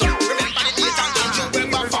 So remember the date and don't you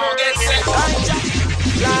ever forget, say.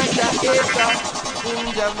 Ganja acre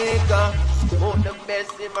in Jamaica. Put the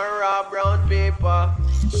best in my raw brown paper.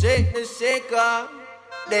 Shake the shaker.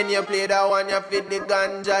 Then you play that one, you fit the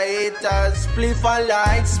ganja haters. Spliff a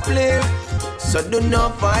like spliff, so do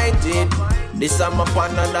not fight it. This is my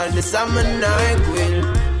partner, this is my NyQuil.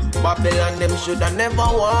 Babylon them shoulda never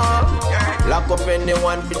walk. Lock up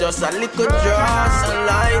anyone for just a little draws and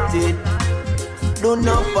light it. Do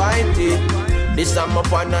not fight it. This is my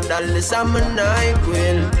partner, this is my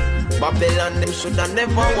NyQuil. Babylon, them shoulda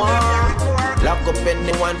never won. Lock up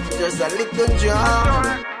anyone for just a little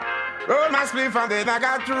job. Roll my sleeve and then I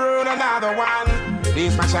got to roll another one.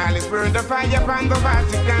 This my child is burn the fire from the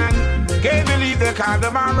Vatican. Can't believe they call the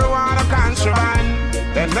marijuana contraband.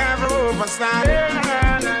 They never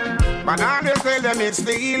overstand. But now they tell them it's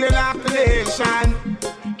the healing of the nation.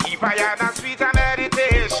 Keep a yard and sweet and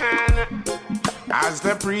meditation. As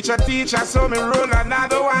the preacher teacher, so me roll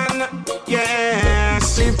another one. Yes.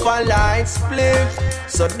 Simple like split,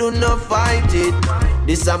 so do not fight it.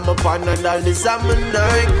 This I'm a panadol, this I'm a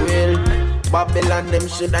NyQuil. Babylon, them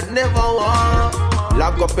shoulda never won.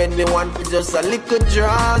 Lock up anyone for just a little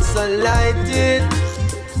draw, so light it.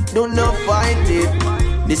 Do not fight it.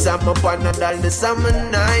 This I'm a panadol, this I'm a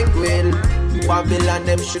NyQuil. Babylon,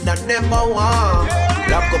 them shoulda never won.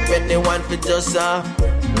 Lock up anyone for just a.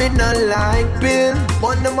 Me not like pill,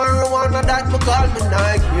 but the marijuana that me call me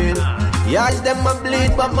NyQuil. Yes, them a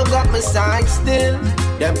bleed, but me got my side still.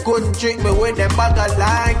 Them couldn't trick me with them bag of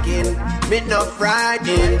liking. Me not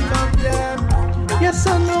frightened. Yes,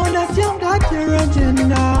 I know that you got your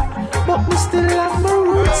agenda, but me still have my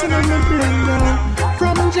roots in my blender.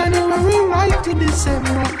 From January right to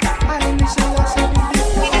December, I listen to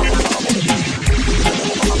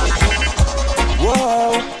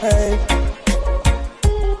whoa, hey.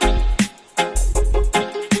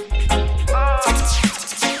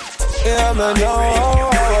 Yeah, man, no.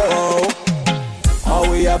 How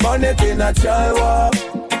we a burn it in a child,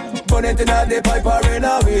 burn it in a the pipe or in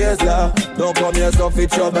a waistler. Don't come here so fit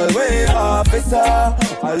trouble, way officer.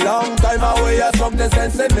 A long time away, I smoke the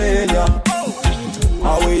sense in me, yeah.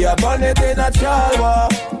 How we a burn it in a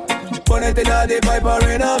child, burn it in a the pipe or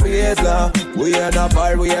in a waistler. We are the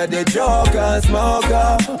fire, we are the joker,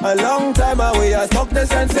 smoker. A long time away, I smoke the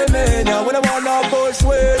sense in me, yeah. We don't want no bush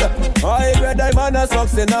with. I read I man a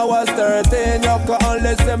socks in I was 13. You can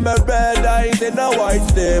only see me red eyes in a white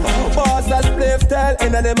steam. Boss a spliff tail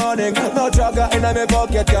in the morning. No jogger in my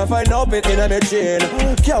pocket. Can't find no bit in my chin.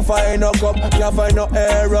 Can't find no cup. Can't find no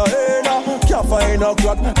heroin. Can't find no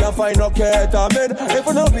crack. Can't find no ketamine. If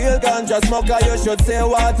you no real ganja smoker, you should say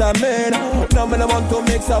what I mean. No man want to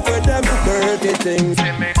mix up with them dirty things.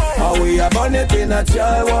 How we a burn it in a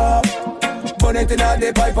child. Burn it in a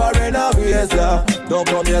the pipe or in a waistler. Don't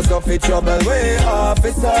come here so fit trouble, way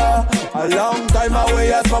officer. A long time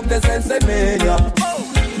away, I smoke the sense in me, yeah.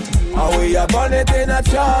 How we a burn it in a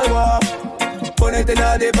child. Burn it in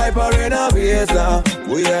a the pipe or in a waistler.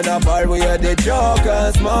 We are the bar, we are the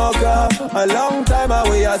joker, smoker. A long time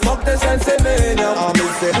away, I smoke the sense in me, yeah. I'm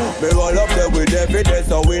say, me roll up there with evidence,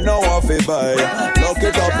 so we know what we buy. Lock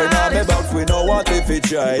it up in a me box, we know what if it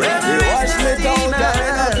try. We wash me down, and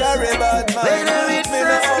I carry bad man. Me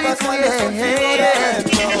no overstand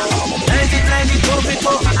Light it, puff it,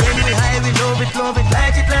 when we high, we love it,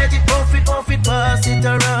 light it, puff it, pass it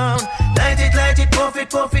around. Light it, puff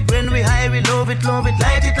it, when we high, we love it,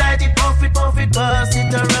 light it, puff it, pass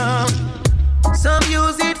it around. Some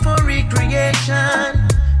use it for recreation,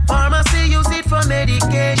 pharmacy use it for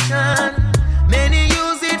medication, many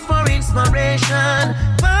use it for inspiration.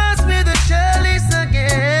 Pass me the chalice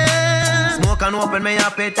again. Smoke and open my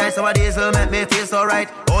appetite, so a diesel make me feel so right.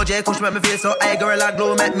 OJ Kush make me feel so high, Gorilla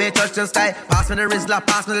Glue make me touch the sky. Pass me the Rizla,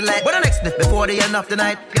 pass me the light, but the next sniff before the end of the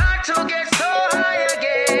night. Got to get so high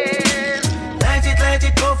again. Light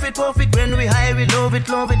it, puff it, when we high, we love it,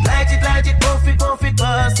 light it, puff it,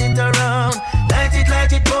 pass it around. Light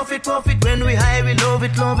it, puff it, when we high, we love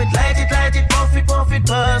it, light it, puff it,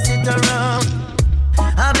 pass it around.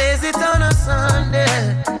 I blaze it on a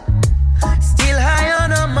Sunday, still high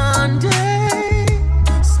on a Monday,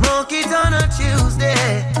 smoke it on a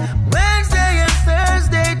Tuesday, Wednesday and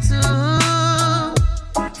Thursday too.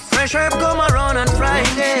 Fresh herb come around on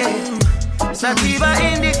Friday, Sativa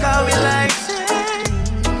indica we like.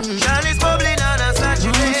 Chalice bubbling on a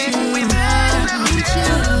Saturday. We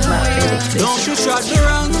don't you shot the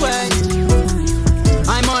wrong way.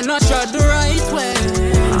 I'm on not shot the right way.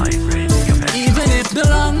 Even if the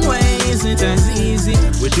long way isn't as easy,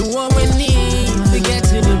 we do what we need to get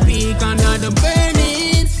to the peak under the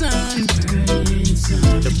burning sun.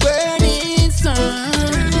 The burning sun.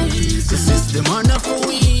 The system on the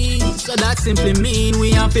weed, so that simply mean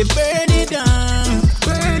we have to burn it down.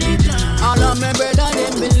 Burn it down. All of my brother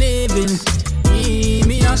them believing.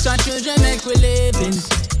 Me and shot children make we living.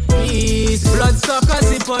 Peace,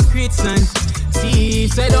 bloodsuckers, hypocrites and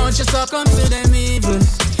thieves. Say don't you succumb to them evil.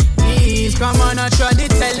 Please come on and try to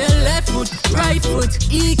tell you left foot, right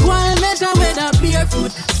foot. Equal measure with a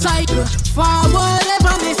barefoot. Cycle forward,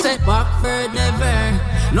 ever me set backward, never.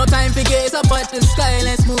 No time for gaze up at the sky.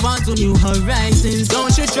 Let's move on to new horizons.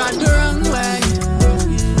 Don't you try the wrong way.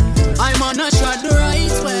 I'm on a shot the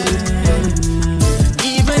right way.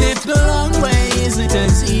 Even if the long way isn't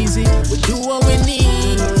as easy, we do what we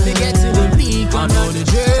need to get to the peak. I know the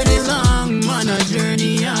journey long, man, a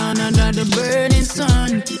journey on under the burning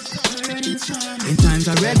sun. In times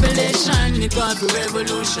of revelation, the call for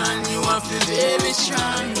revolution, you have to be very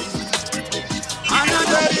strong.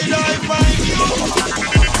 Another day I find you,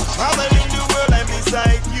 traveling the world and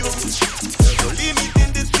beside you. There's no limit in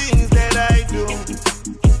the things that I do.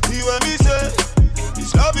 You and me say,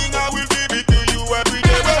 this loving I will give it to you every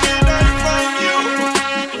day. When I find you,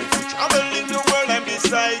 traveling the world and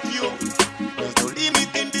beside you. There's no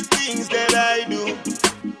limit in the things that I do.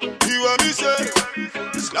 You and me say,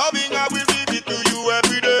 this loving I will give it to you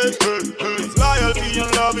every day. Loyalty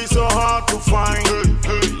and love is so hard to find.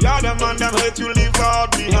 The other man that hate you leave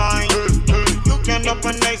out behind. You can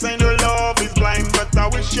open eyes and your love is blind, but I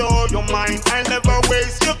will show your mind. I'll never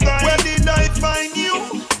waste your time. Where did I find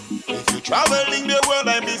you? If you're traveling the world,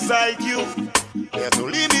 I'm beside you. There's no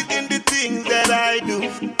limit in the things that I do.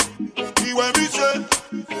 You and me say,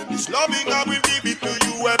 this loving I will give it to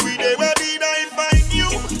you every day. Where did I find you?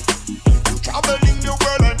 If you're traveling the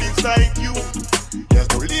world, I'm beside you. There's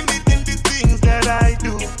no limit in the things that I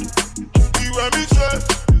do. You and me say,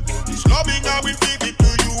 this loving I will give it to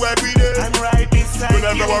you every day. I'm right beside you. You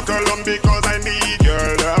never walk alone because I need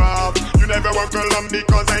your love. You never walk alone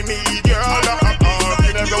because I need your love.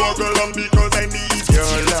 You never walk alone because I need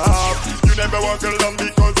your love. You never walk alone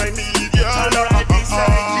because I need your love. I'm right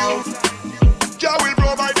beside you. Jah will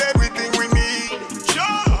provide everything we need.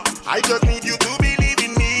 Sure. I just need you to believe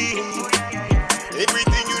in me.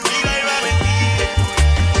 Everything you need, I guarantee.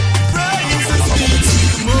 Praises be to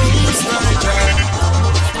the Most High Jah.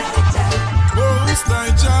 Most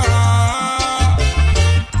High Jah.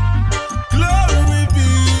 Glory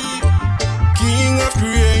be, King of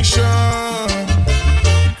creation.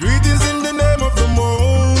 Greetings in the name of the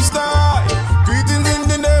Most High. Greetings in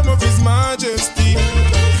the name of His Majesty.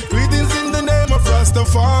 Greetings in the name of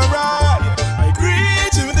Rastafari. I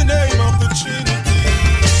greet you in the name of the Trinity.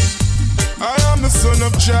 I am the son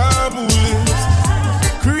of Jah who lives,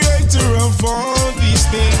 creator of all these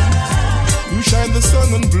things, who shine the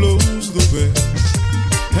sun and blows the wind,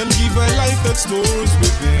 and give a life that stores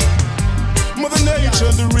within. Mother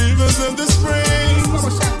Nature, the rivers and the springs,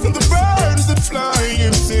 and the birds that fly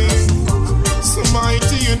and sing. So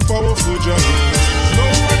mighty and powerful Jah is. No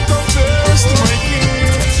one compares to my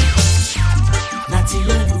King. Natty,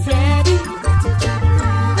 are you ready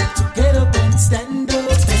to get up and stand up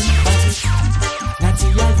and fight? Natty,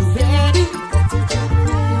 are you ready?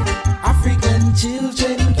 African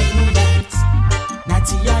children unite.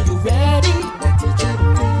 Natty, are you ready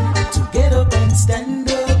to get up and stand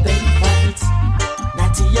up and fight?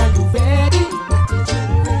 Natty, are you ready?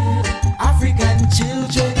 African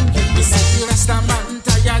children unite. You rest a man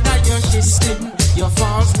tired of your system, your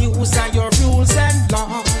false news and your rules and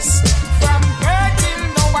laws. From birth till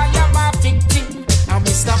now I am a victim, and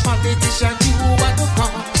Mr. Politician you are the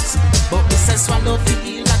cause. But Mr.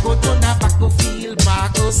 Swallowfield I go to the battlefield.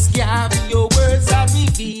 Marcus Garvey, your words are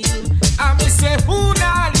revealed. And me say who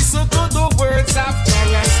now listen to the words of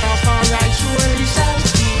Rastafari surely shall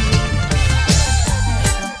feel.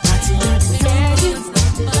 Natty, are you ready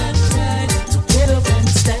to get up and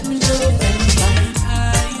stand up and fight?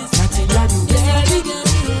 Natty, are you ready?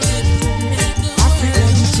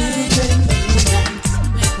 African children unite.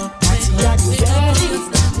 Natty, are you ready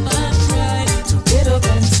to get up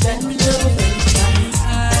and stand up and fight?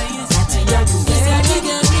 Natty, are you ready?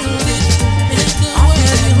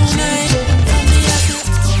 African children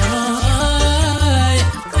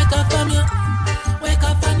Wake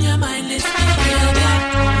up from your mindless behavior.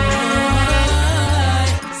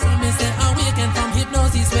 Some may say awaken from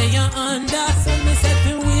hypnosis where you're under. Some may say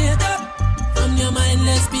to wake up from your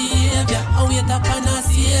mindless behavior. Wake up and a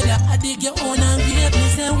savior. I dig your own and grave. Me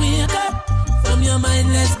say wake up from your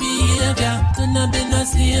mindless behavior. Do not be no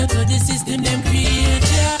slave to the system them create.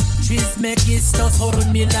 Yeah. Trees make it stuff, hold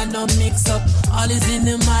million no mix up. All is in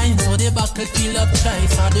the mind, so the battlefield of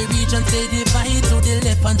choice. All the regions they divide to the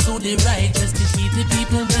left and to the right, just to keep the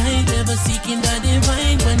people blind, never seeking the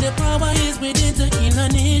divine. When the power is within to kill a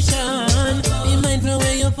nation, be mindful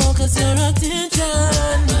where you focus your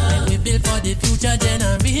attention. When we build for the future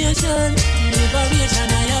generation, liberation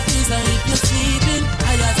I have peace. So if you're sleeping,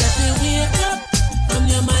 I have to wake up from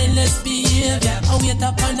your mindless behavior. I wait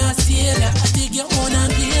up on a savior. I dig your own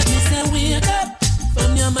and grave. Me say wake up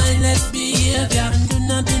from your mindless behavior. And do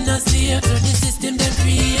not be no slave to the system they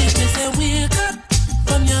create. Me say wake up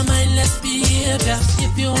from your mindless behavior.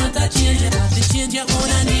 If you want to change, you have to change your own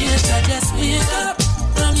nature. Just wake up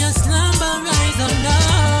from your slumber, rise up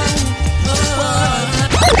now.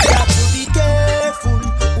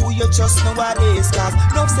 trust nowadays. Cause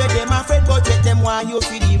no say them a friend, but yet them want you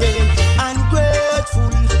for the rain. Ungrateful,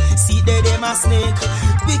 see them a snake.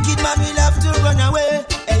 Wicked man will have to run away.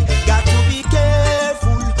 Hey, got to be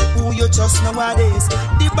careful who you trust nowadays.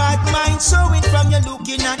 The bad mind showing from you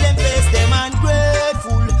looking at them face. Them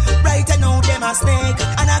ungrateful, right I know them a snake.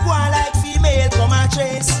 And I go on like female come a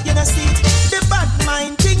trace. You know see it, the bad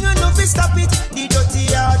mind thing you know fi stop it. The dirty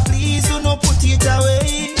heart please you know put it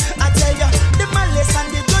away. I tell ya, the malice and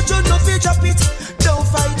the judge you know fi drop it. Don't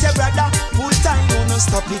fight your brother, full time you know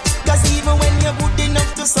stop it. Cause even when you're good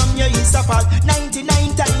enough to some you is a fall. 99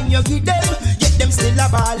 times you give them, yet them still a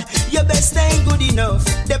ball. Your best ain't good enough,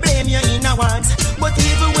 they blame you in a want. But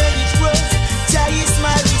even when it's rough, Jah is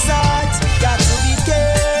my resort. Got to be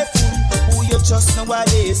careful who you trust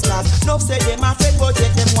nowadays. Cause no say them a friend, but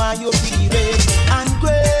yet them want you be red.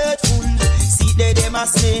 Ungrateful, see them a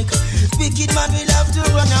snake. Wicked man will have to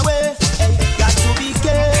run away. Hey, got to be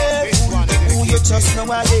careful who you trust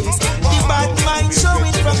nowadays. The bad mind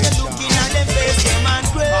showing from the looking at them face. Them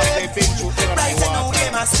ungrateful, right I know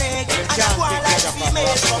them a snake. And I go on like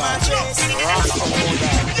female from a dress.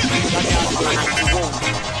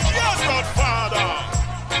 Yes, Godfather,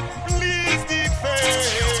 please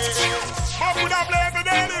defend. What would I blame the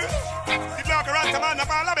daddy? It's like a rat man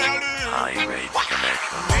up on the belly.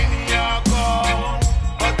 Many are called,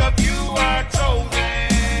 but the few are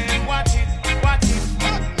chosen. Watch it, watch it.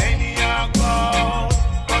 Many are called,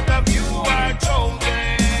 but the few are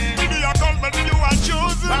chosen. Many are called, but few are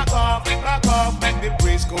chosen. Back off, make the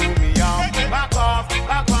praise cool me out. Back off,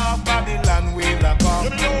 Babylon will come.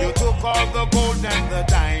 You took all the gold and the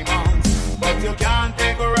diamonds, but you can't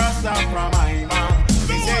take a rasta from my man.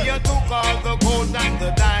 He say you took all the gold and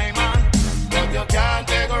the diamonds, but you can't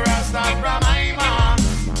take a rasta from my man.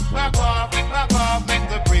 Back off, make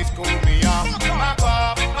the priest cool me off. Back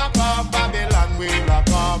off, Babylon will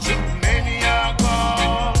come. Many are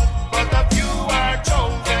called, but a few are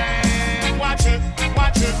chosen. Watch it.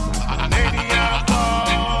 Many are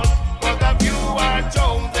called, but a few are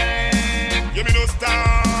chosen. Give me no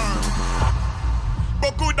star.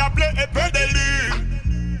 Beaucoup d'appelés et peu d'élus.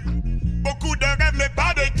 Beaucoup de rêves mais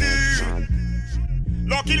pas de cul.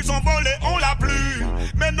 Donc ils sont volés, on l'a plus.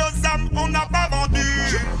 Mais nos âmes, on n'a pas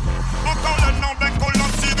vendu. Encore le nom d'un colon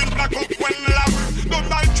sur une plaque au coin de la rue.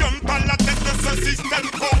 Donald Trump à la tête de ce système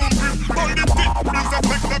corrompu. Politique, plus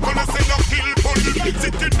effectueux que le Seigneur qu'il pollue. Si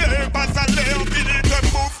tu n'es pas allé en ville de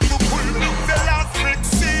bouffe, nous brûle. C'est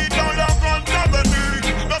l'asphyxie dans leur grande avenue.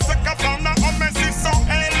 Dans ce cafarnaum, on met 600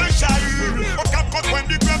 et le chahut. Aux quatre coins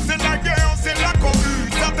du club, c'est la guerre, c'est la cohue.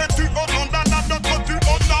 Certains tuent au nom d'Anna, d'autres tuent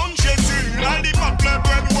au nom de Jésus. Alimente le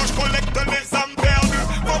brainwash, collecte les âmes perdues.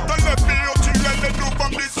 Porte le pire, tu les nous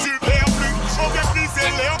vendent des superflus. On vient briser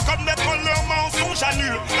les comme des leurs mensonges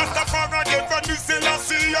annulent. Rastafari est venu, c'est la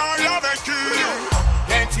CIA vaincu.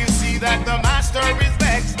 Can't you see that the master is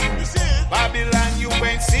vexed? Babylon, you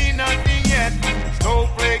ain't seen nothing yet.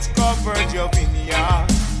 Snowflakes covered your vineyard.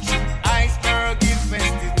 Iceberg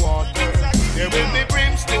infested water. There will be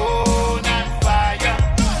brimstone and fire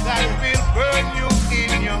that will burn you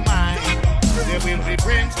in your mind. There will be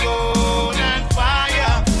brimstone and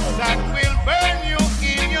fire that will burn you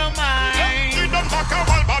in your mind. Tu donnes pas qu'à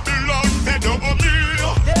voir Babylone, t'es de au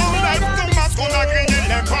mur. Enlève ton masque, on a grillé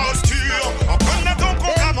l'imposture. On connaît ton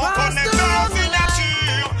programme, on connaît ta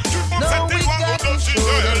signature. Tu penses que t'es quoi au-dessus de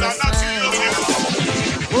la nature.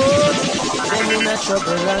 Oh, them in a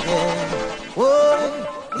trouble again. Oh,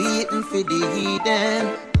 beating for the heathen.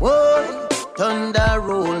 Oh, thunder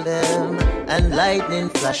roll them and lightning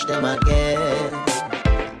flash them again.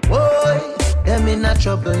 Oh, them in a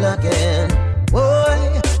trouble again.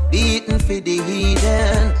 Oh, beating for the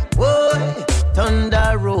heathen. Oh,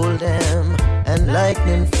 thunder roll them and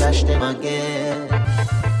lightning flash them again.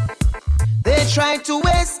 They try to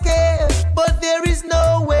escape, but there is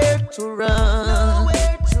nowhere to run.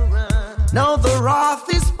 Now the wrath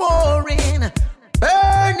is pouring,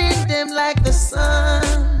 burning them like the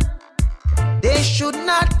sun. They should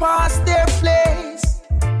not pass their place,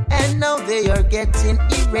 and now they are getting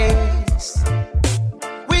erased.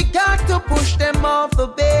 We got to push them off the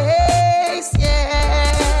base,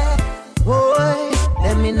 yeah. Boy,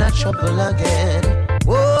 them in a trouble again.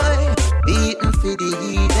 Boy, beating for the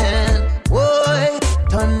heathen. Boy,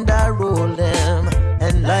 thunder roll them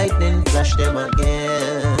and lightning flash them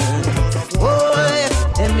again. Boy,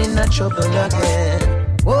 them in a trouble again.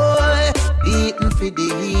 Boy, beating for the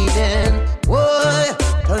heathen. Boy,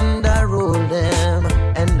 thunder roll them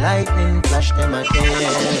and lightning flash them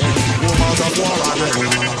again. Rumors of war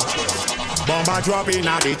again. Bomber dropping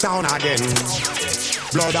at the town again.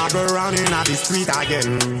 Blood I go round in the street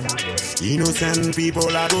again. Innocent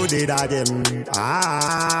people I go dead again.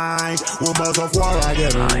 Aye, rumors of war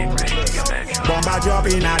again. Bomb a drop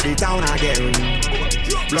in the town again.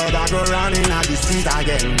 Blood I go round in the street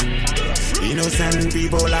again. Innocent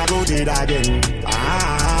people I go dead again.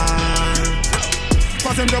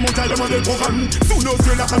 Passez de mon taille, demandez le programme. Sous nos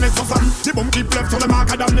yeux, la planète sans femme. Des bombes qui pleuvent sur le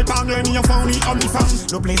macadam. N'épargne ni enfant, ni homme, ni femme.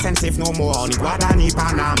 No place and safe no more. Ni Guada, ni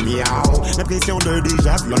Panam, miao. La pression de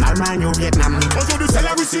déjà, en Allemagne au Vietnam. Aujourd'hui, c'est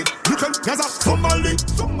la Russie. L'Ukraine, Gaza, Somalie.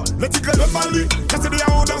 Le tigre, le Mali. Casser des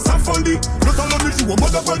haos dans sa folie. Le temps, l'homme joue au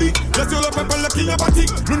Monopoly. Reste sur le peuple, le qui est parti.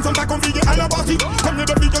 Nous ne sommes pas conviés à la partie. Combien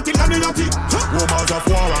de vies ont-ils anéantis? Rumors of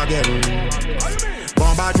war again.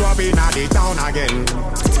 Bomb a drop in the town again.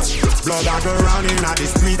 Blood I go round in the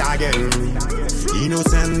street again.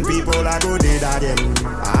 Innocent people I go dead again.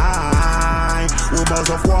 Aye, rumors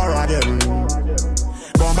of war again.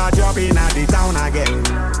 Bomb a drop in the town again.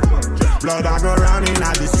 Blood I go round in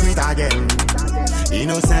the street again.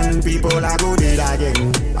 Innocent people I go dead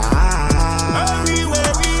again. Aye.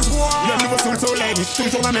 Le nouveau sous le soleil,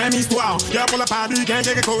 toujours la même histoire. Guerre pour la part du gain,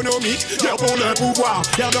 guerre économique. Guerre pour le pouvoir,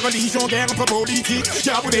 guerre de religion, guerre entre politiques.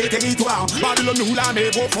 Guerre pour des territoires. Babylone nous la met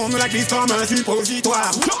au fond de la glisse comme un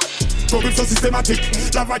suppositoire. Corruption systématique,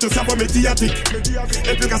 lavage de cerveau médiatique.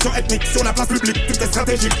 Éducation ethnique sur la place publique, tout est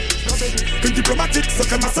stratégique. Une diplomatique,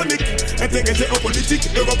 secret maçonnique. Intérêt géopolitique,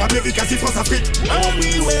 Europe, Amérique, Asie, France, Afrique.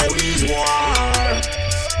 Everywhere is war.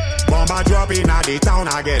 Bomb a drop in the town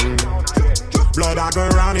again. Blood I go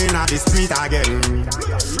round in the street again.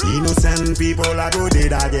 Innocent people I go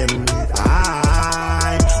dead again.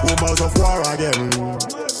 Aye, rumors of war again.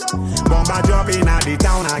 Bomb a drop in the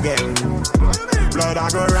town again. Blood I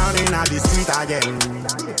go round in the street again.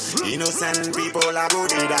 Innocent people I go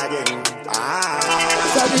dead again. Aye.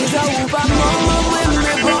 Ça déjà ou pas maman,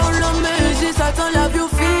 mais bon l'homme, si ça t'en la vie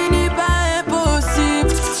fini pas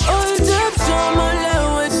impossible. Hold up,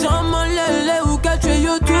 j'en m'enlève, ou qu'à tuer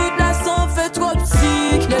yo toute la sang fait trop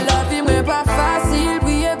psych. La vie m'est pas facile,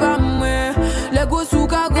 priez pas moi. Les gros sous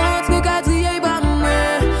qu'à rentre, qu'à trier pas moi.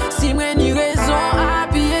 Si m'en ni raison, à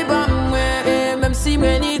piller pas moi. Et même si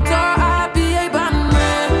m'en ni tort, à piller pas moi.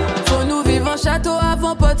 Faut nous vivre en château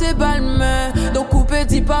avant porter balmain. Donc couper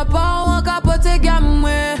dit papa ou en capoter gamme.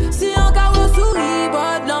 Si en carreau souris,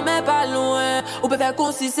 bord l'en met pas loin. Ou peut faire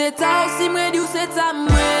comme si c'est tard, si m'en dit ou c'est ta moi.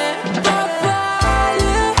 Papa,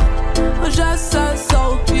 just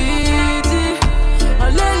so pity.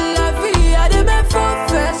 Enlève la vie à des mêmes faut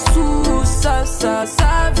faire sous ça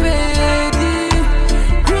veut dire.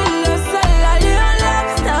 Puis le seul allié en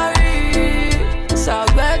love story. Ça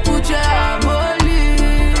va coucher à molly.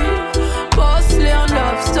 Boss les en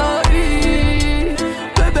love story.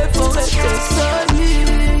 Bébé faut rester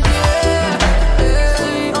solide.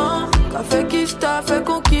 Café quiche t'a fait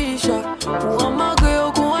qu'on quiche. Pour un magre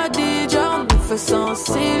au qu'on a dit on nous fait sans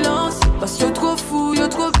silence. Parce que trop fou, yo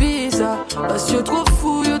trop bizarre. Parce que trop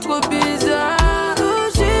fou, yo trop bizarre.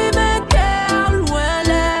 J'ai mes cœurs loin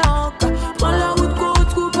les encas. Prends la route qu'on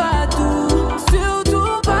trouve partout.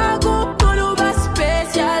 Surtout pas qu'on prend le bas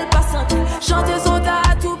spécial. Pas santé, chanter son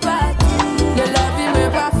tatou partout. La vie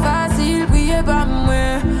m'est pas facile, priez pas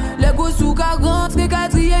moi. Les gros sous qu'à rentrer, qu'à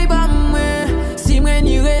trier pas moi. Si m'en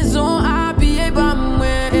ni raison, habillez pas moi.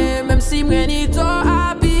 Et même si m'en ni tort,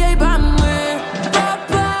 habillez pas moi.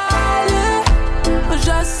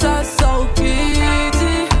 So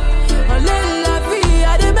pity. Enlève la vie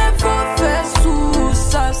à des mêmes faut faire sous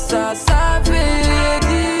ça